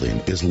Clothing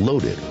is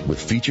loaded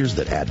with features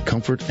that add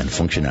comfort and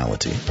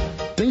functionality.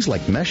 Things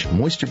like mesh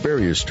moisture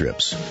barrier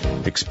strips,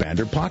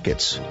 expander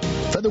pockets,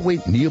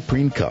 featherweight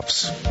neoprene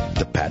cuffs,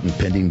 the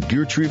patent-pending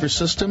Gear Retriever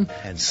system,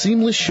 and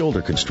seamless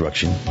shoulder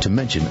construction, to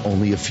mention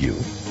only a few.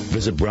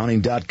 Visit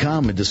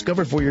Browning.com and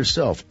discover for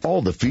yourself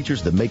all the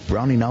features that make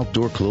Browning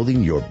Outdoor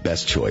Clothing your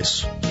best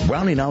choice.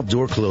 Browning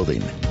Outdoor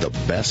Clothing, the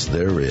best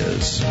there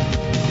is.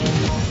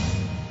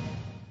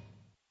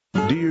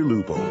 Dear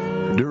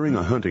Lupo, during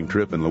a hunting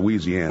trip in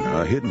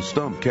Louisiana, a hidden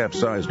stump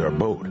capsized our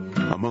boat.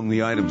 Among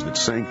the items that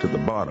sank to the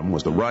bottom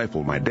was the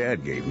rifle my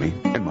dad gave me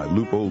and my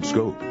Leupold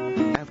scope.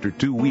 After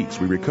 2 weeks,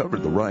 we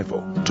recovered the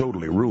rifle,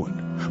 totally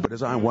ruined. But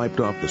as I wiped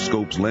off the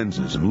scope's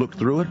lenses and looked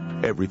through it,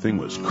 everything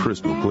was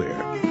crystal clear.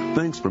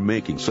 Thanks for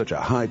making such a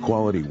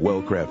high-quality,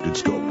 well-crafted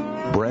scope.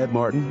 Brad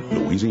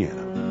Martin,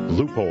 Louisiana.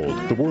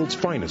 Leupold, the world's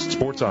finest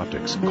sports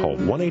optics. Call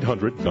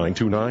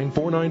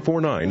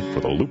 1-800-929-4949 for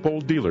the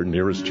Leupold dealer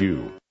nearest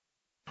you.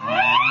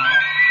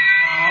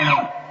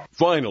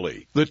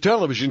 Finally, the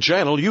television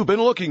channel you've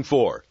been looking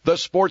for, the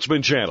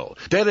Sportsman Channel,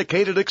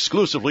 dedicated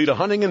exclusively to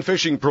hunting and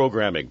fishing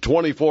programming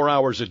 24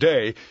 hours a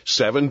day,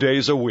 7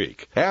 days a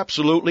week.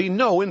 Absolutely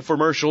no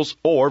infomercials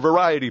or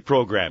variety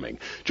programming.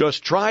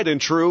 Just tried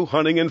and true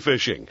hunting and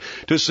fishing.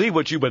 To see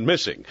what you've been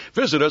missing,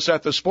 visit us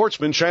at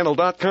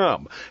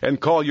thesportsmanchannel.com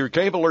and call your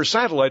cable or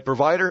satellite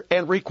provider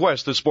and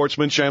request the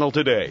Sportsman Channel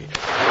today.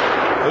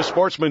 The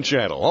Sportsman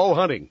Channel, all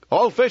hunting,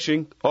 all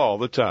fishing, all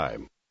the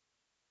time.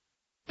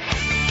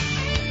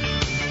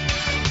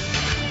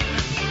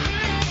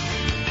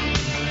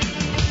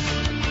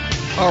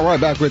 All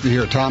right, back with you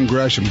here, Tom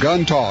Gresham.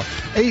 Gun Talk,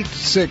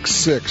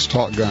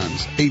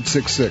 866-TALK-GUNS,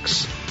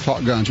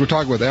 866-TALK-GUNS. We're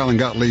talking with Alan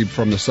Gottlieb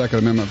from the Second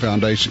Amendment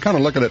Foundation, kind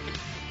of looking at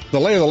the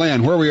lay of the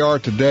land, where we are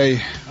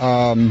today.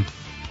 Alan,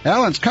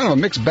 it's kind of a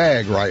mixed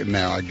bag right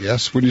now, I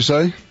guess, wouldn't you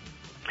say?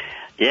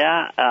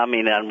 Yeah, I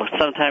mean,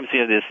 sometimes we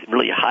have this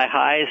really high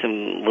highs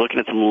and looking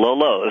at some low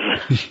lows.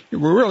 We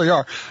really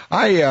are.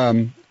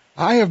 I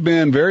have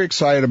been very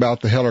excited about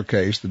the Heller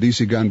case, the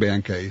D.C. gun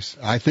ban case.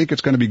 I think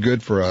it's going to be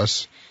good for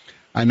us.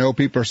 I know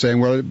people are saying,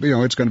 well,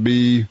 it's going to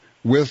be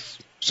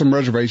with some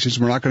reservations.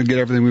 We're not going to get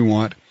everything we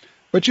want.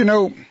 But,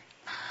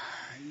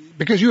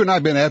 because you and I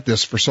have been at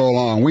this for so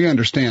long, we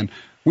understand.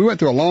 We went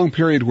through a long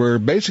period where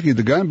basically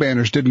the gun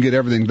banners didn't get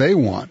everything they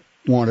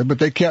wanted, but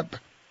they kept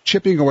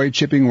chipping away.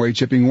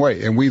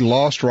 And we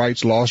lost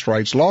rights.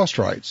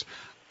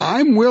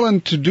 I'm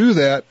willing to do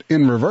that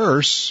in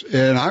reverse,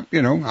 and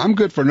I'm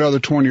good for another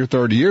 20 or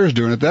 30 years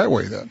doing it that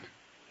way then.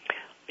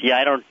 Yeah,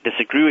 I don't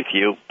disagree with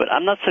you, but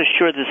I'm not so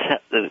sure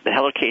the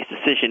Heller case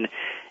decision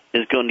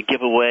is going to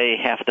give away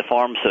half the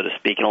farm, so to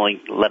speak, and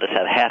only let us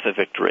have half a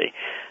victory.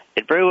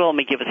 It very well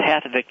may give us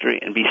half a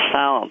victory and be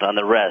silent on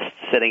the rest,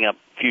 setting up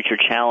future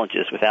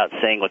challenges without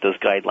saying what those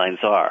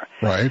guidelines are.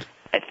 Right.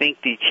 I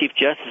think the Chief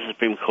Justice of the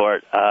Supreme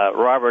Court,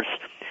 Roberts,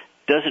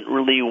 doesn't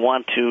really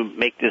want to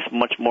make this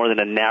much more than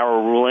a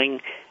narrow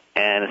ruling.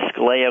 And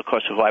Scalia, of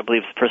course, who I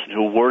believe is the person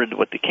who worded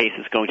what the case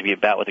is going to be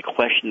about, what the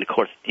question the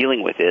court's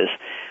dealing with is,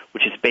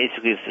 which is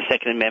basically the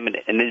Second Amendment,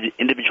 an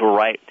individual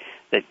right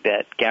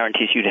that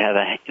guarantees you to have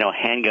a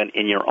handgun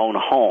in your own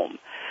home.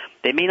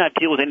 They may not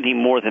deal with anything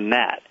more than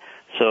that.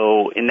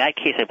 So in that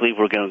case, I believe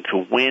we're going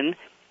to win,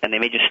 and they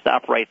may just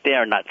stop right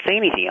there and not say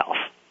anything else.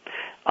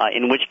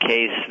 In which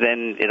case,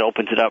 then it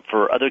opens it up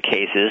for other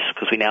cases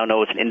because we now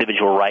know it's an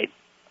individual right,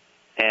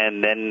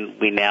 and then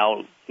we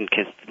now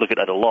can look at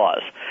other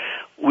laws.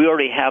 We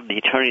already have the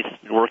attorneys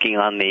working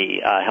on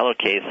the Heller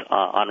case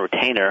on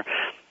retainer,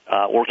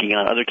 working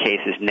on other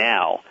cases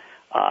now,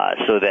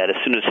 so that as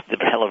soon as the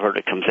Heller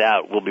verdict comes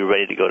out, we'll be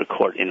ready to go to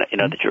court in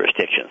other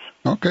jurisdictions.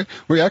 Okay.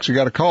 We actually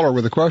got a caller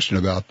with a question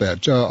about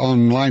that.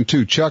 On line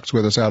 2, Chuck's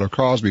with us out of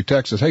Crosby,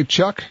 Texas. Hey,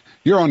 Chuck,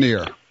 you're on the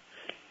air.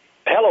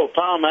 Hello,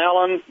 Tom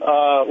Allen.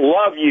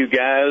 Love you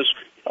guys.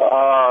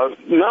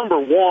 Number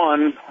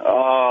one,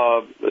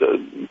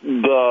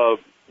 the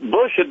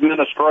Bush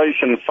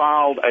administration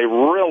filed a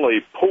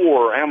really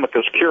poor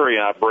amicus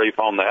curiae brief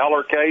on the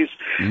Heller case.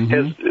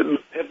 Mm-hmm.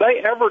 Have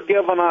they ever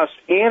given us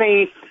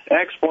any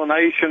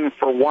explanation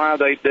for why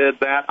they did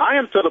that? I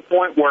am to the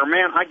point where,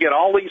 man, I get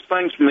all these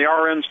things from the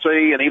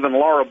RNC and even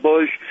Laura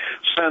Bush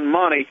send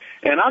money,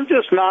 and I'm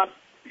just not,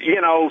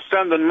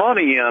 sending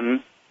money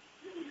in,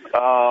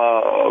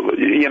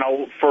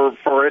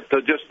 for it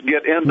to just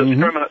get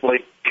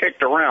indiscriminately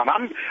kicked around.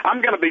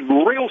 I'm going to be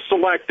real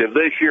selective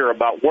this year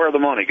about where the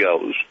money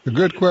goes. A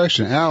good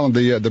question, Alan.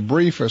 The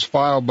brief was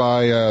filed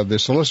by the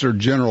Solicitor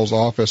General's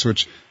office,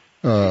 which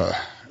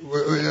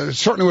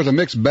certainly was a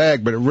mixed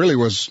bag, but it really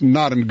was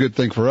not a good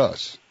thing for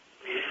us.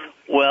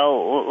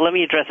 Well, let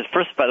me address it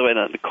first. By the way,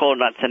 the caller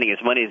not sending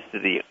his money to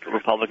the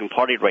Republican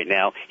Party right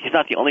now. He's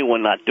not the only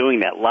one not doing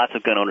that. Lots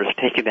of gun owners are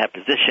taking that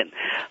position.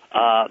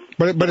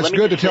 But it's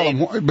good to tell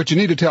them. But you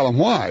need to tell them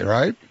why,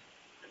 right?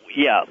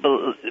 Yeah,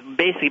 but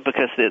basically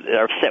because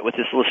they're upset with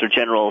the Solicitor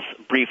General's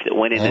brief that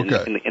went in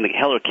the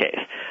Heller case.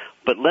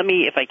 But let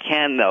me, if I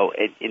can, though,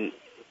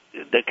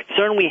 the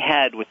concern we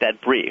had with that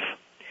brief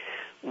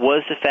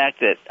was the fact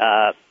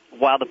that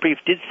while the brief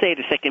did say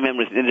the Second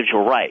Amendment was an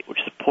individual right, which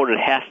supported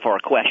half of our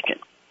question,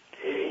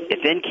 it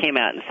then came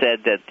out and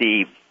said that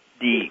the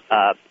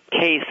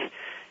case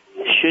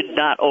should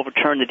not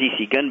overturn the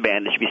D.C. gun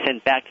ban. It should be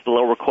sent back to the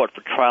lower court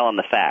for trial on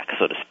the facts,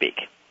 so to speak,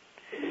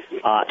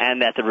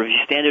 and that the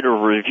standard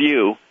of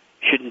review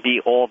shouldn't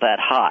be all that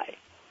high.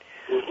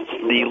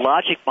 The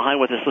logic behind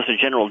what the Solicitor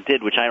General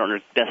did, which I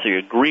don't necessarily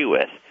agree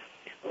with,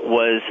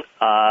 was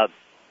on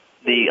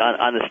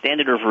the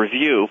standard of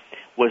review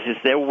was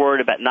their word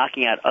about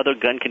knocking out other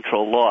gun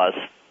control laws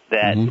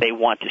that they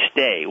want to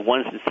stay.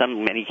 Ones in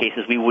many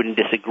cases we wouldn't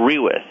disagree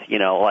with,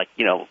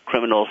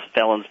 criminals,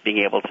 felons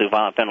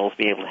violent felons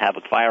being able to have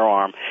a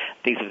firearm,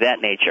 things of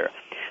that nature.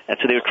 And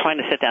so they were trying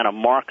to set down a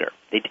marker.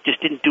 They just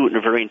didn't do it in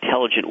a very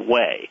intelligent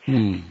way.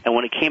 And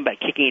when it came back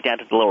kicking it down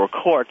to the lower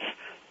courts,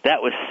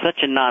 that was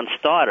such a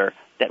non-starter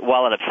that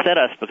while it upset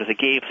us because it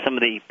gave some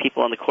of the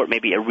people on the court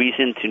maybe a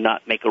reason to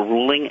not make a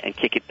ruling and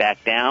kick it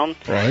back down,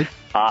 right?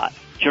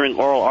 During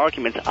oral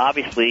arguments,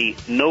 obviously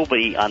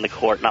nobody on the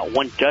court, not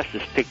one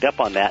justice, picked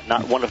up on that.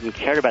 Not one of them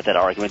cared about that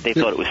argument. They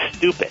thought it was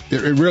stupid.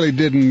 It really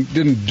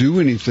didn't do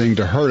anything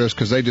to hurt us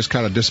because they just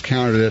kind of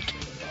discounted it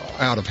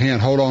out of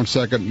hand. Hold on a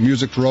second.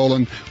 Music's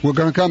rolling. We're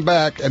going to come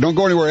back. And don't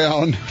go anywhere,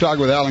 Alan. We're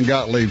talking with Alan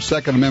Gottlieb,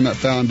 Second Amendment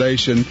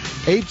Foundation.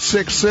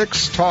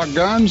 866 Talk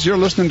Guns. You're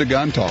listening to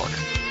Gun Talk.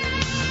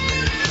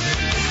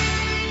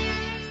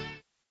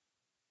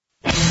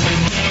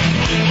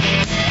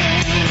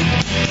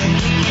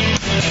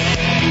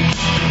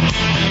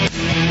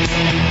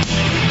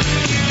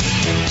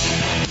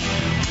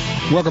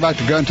 Welcome back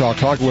to Gun Talk,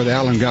 talking with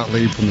Alan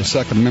Gottlieb from the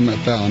Second Amendment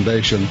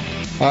Foundation.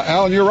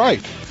 Alan, you're right.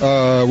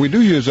 We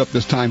do use up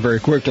this time very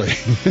quickly.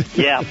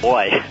 Yeah,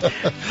 boy.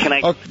 Can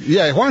I?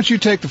 Yeah, why don't you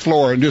take the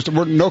floor and just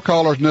no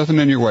callers, nothing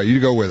in your way. You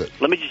go with it.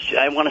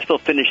 I want to still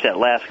finish that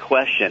last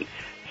question.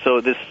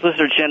 So the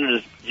Solicitor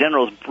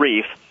General's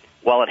brief,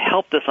 while it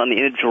helped us on the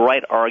individual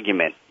right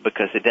argument,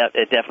 because it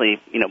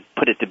definitely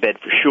put it to bed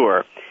for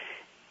sure,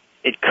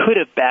 it could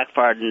have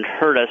backfired and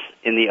hurt us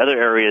in the other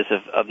areas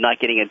of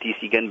not getting a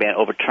D.C. gun ban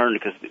overturned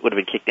because it would have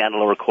been kicked down to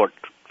lower court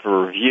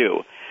for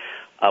review,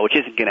 which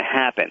isn't going to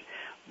happen.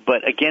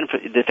 But again, for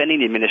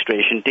defending the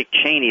administration, Dick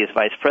Cheney, as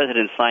vice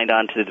president, signed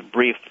on to the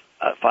brief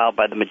filed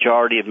by the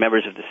majority of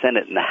members of the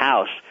Senate and the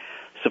House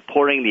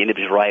supporting the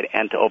individual right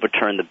and to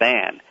overturn the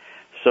ban.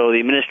 So the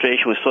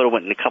administration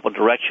went in a couple of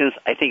directions.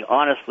 I think,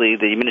 honestly,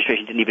 the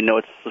administration didn't even know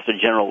what the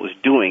Solicitor General was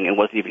doing and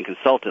wasn't even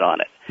consulted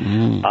on it.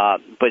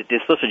 But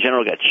the Solicitor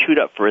General got chewed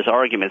up for his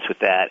arguments with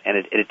that, and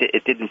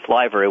it didn't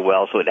fly very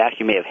well, so it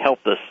actually may have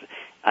helped us.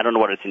 I don't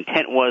know what its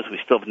intent was. We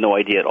still have no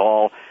idea at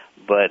all,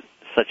 but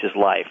such is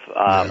life.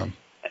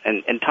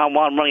 And Tom,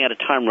 while I'm running out of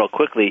time real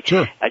quickly,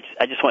 sure.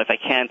 I just want, if I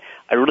can,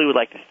 I really would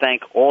like to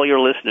thank all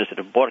your listeners that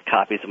have bought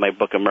copies of my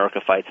book,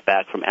 America Fights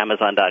Back, from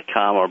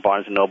Amazon.com or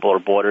Barnes & Noble or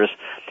Borders,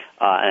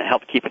 and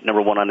help keep it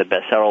number one on the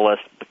bestseller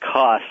list,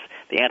 because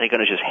the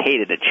anti-gunners just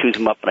hate it. It chews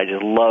them up, and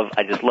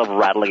I just love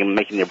rattling and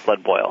making their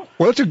blood boil.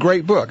 Well, it's a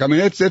great book. I mean,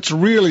 it's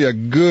really a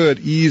good,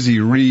 easy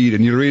read,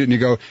 and you read it and you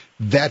go,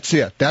 that's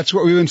it. That's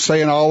what we've been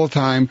saying all the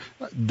time.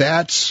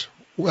 That's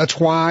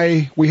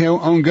why we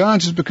own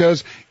guns, is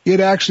because it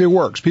actually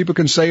works. People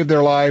can save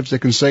their lives. They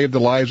can save the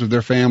lives of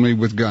their family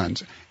with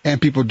guns, and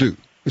people do.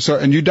 So,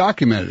 and you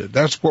documented it.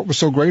 That's what was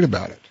so great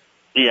about it.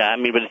 Yeah, I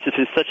mean, but it's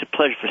been such a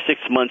pleasure for 6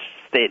 months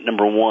to stay at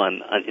number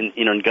one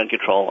in gun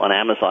control on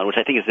Amazon, which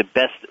I think is the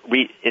best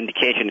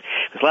indication,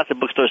 because lots of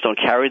bookstores don't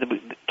carry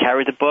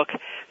the book.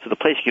 So the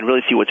place you can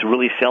really see what's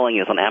really selling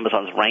is on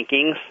Amazon's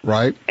rankings.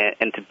 Right.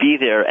 And to be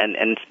there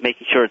and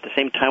making sure at the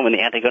same time when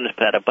the anti-gunners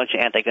put out a bunch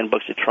of anti-gun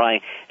books to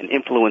try and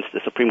influence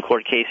the Supreme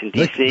Court case in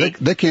D.C.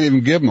 They can't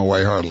even give them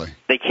away, hardly.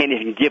 They can't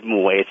even give them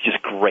away. It's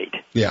just great.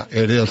 Yeah,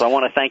 it is. So I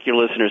want to thank your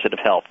listeners that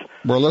have helped.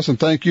 Well, listen,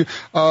 thank you.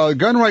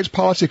 Gun Rights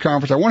Policy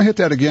Conference, I want to hit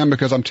that again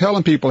because I'm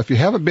telling people, if you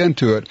haven't been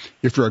to it,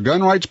 if you're a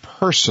gun rights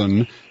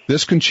person,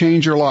 this can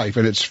change your life,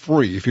 and it's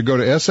free. If you go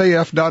to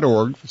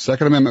SAF.org,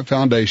 Second Amendment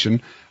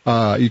Foundation,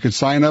 you can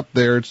sign up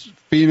there. It's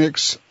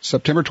Phoenix,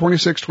 September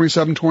 26,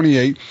 27,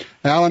 28.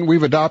 Alan,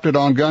 we've adopted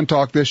on Gun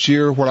Talk this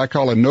year what I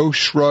call a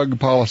no-shrug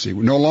policy.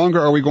 No longer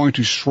are we going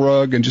to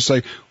shrug and just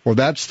say, well,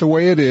 that's the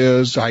way it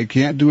is. I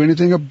can't do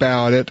anything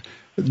about it.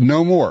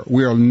 No more.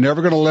 We are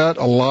never going to let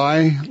a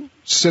lie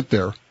sit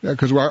there,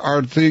 because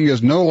our thing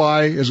is no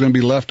lie is going to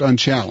be left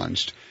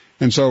unchallenged.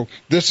 And so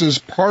this is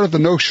part of the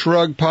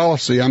no-shrug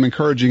policy. I'm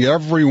encouraging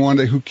everyone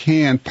who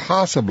can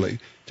possibly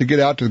to get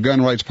out to the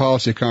Gun Rights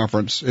Policy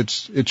Conference.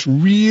 It's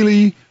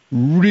really,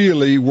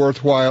 really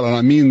worthwhile, and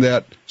I mean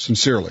that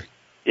sincerely.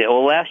 Yeah,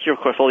 well, last year,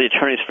 of course, all the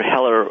attorneys for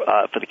Heller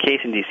for the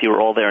case in D.C.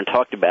 were all there and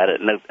talked about it,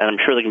 and I'm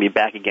sure they're going to be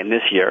back again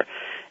this year.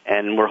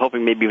 And we're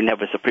hoping maybe even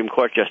have a Supreme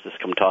Court justice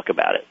come talk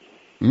about it.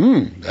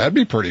 That'd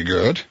be pretty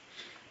good.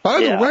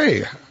 By the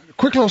way,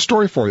 quick little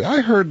story for you.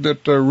 I heard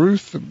that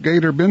Ruth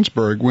Gator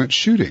Binsberg went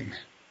shooting.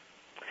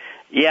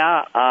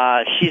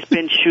 Yeah, she's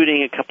been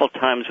shooting a couple of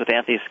times with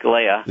Anthony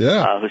Scalia,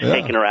 who's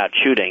taken her out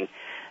shooting.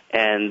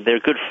 And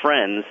they're good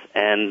friends.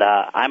 And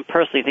I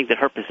personally think that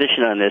her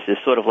position on this is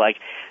sort of like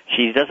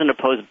she doesn't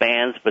oppose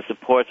bans but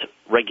supports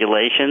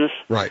regulations.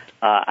 Right.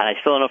 And I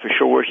still don't know for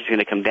sure where she's going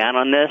to come down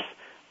on this.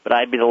 But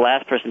I'd be the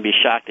last person to be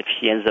shocked if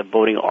she ends up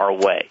voting our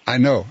way. I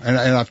know. And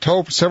I've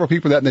told several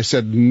people that, and they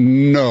said,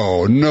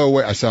 no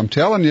way. I said, I'm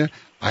telling you.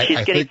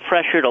 She's getting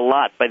pressured a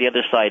lot by the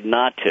other side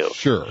not to.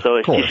 Sure, so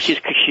of course. She's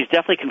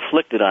definitely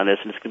conflicted on this,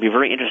 and it's going to be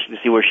very interesting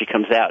to see where she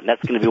comes out. And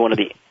that's going to be one of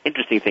the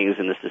interesting things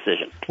in this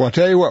decision. Well, I'll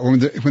tell you what, when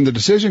the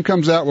decision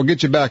comes out, we'll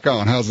get you back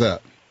on. How's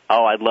that?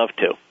 Oh, I'd love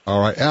to. All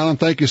right. Alan,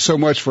 thank you so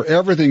much for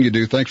everything you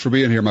do. Thanks for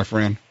being here, my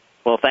friend.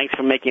 Well, thanks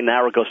for making the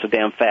hour go so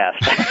damn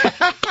fast.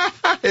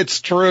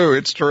 It's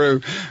true.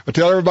 I'll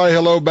tell everybody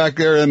hello back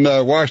there in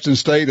Washington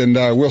State, and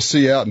we'll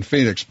see you out in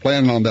Phoenix.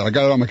 Planning on that. I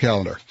got it on my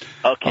calendar.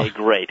 Okay,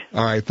 great.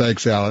 All right,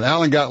 thanks, Alan.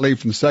 Alan Gottlieb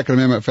from the Second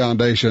Amendment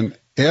Foundation,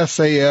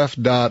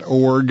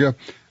 SAF.org.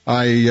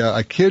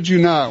 I kid you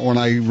not when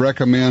I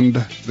recommend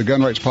the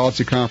Gun Rights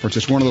Policy Conference.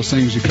 It's one of those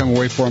things you come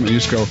away from and you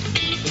just go,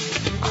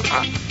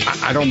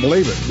 I don't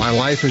believe it. My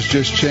life has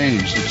just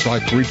changed. It's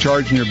like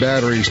recharging your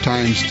batteries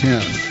times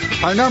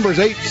 10. Our number is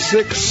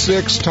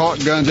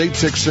 866-TALK-GUNS,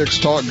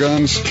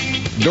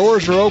 866-TALK-GUNS.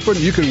 Doors are open.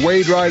 You can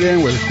wade right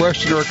in with a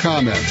question or a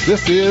comment.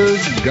 This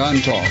is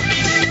Gun Talk.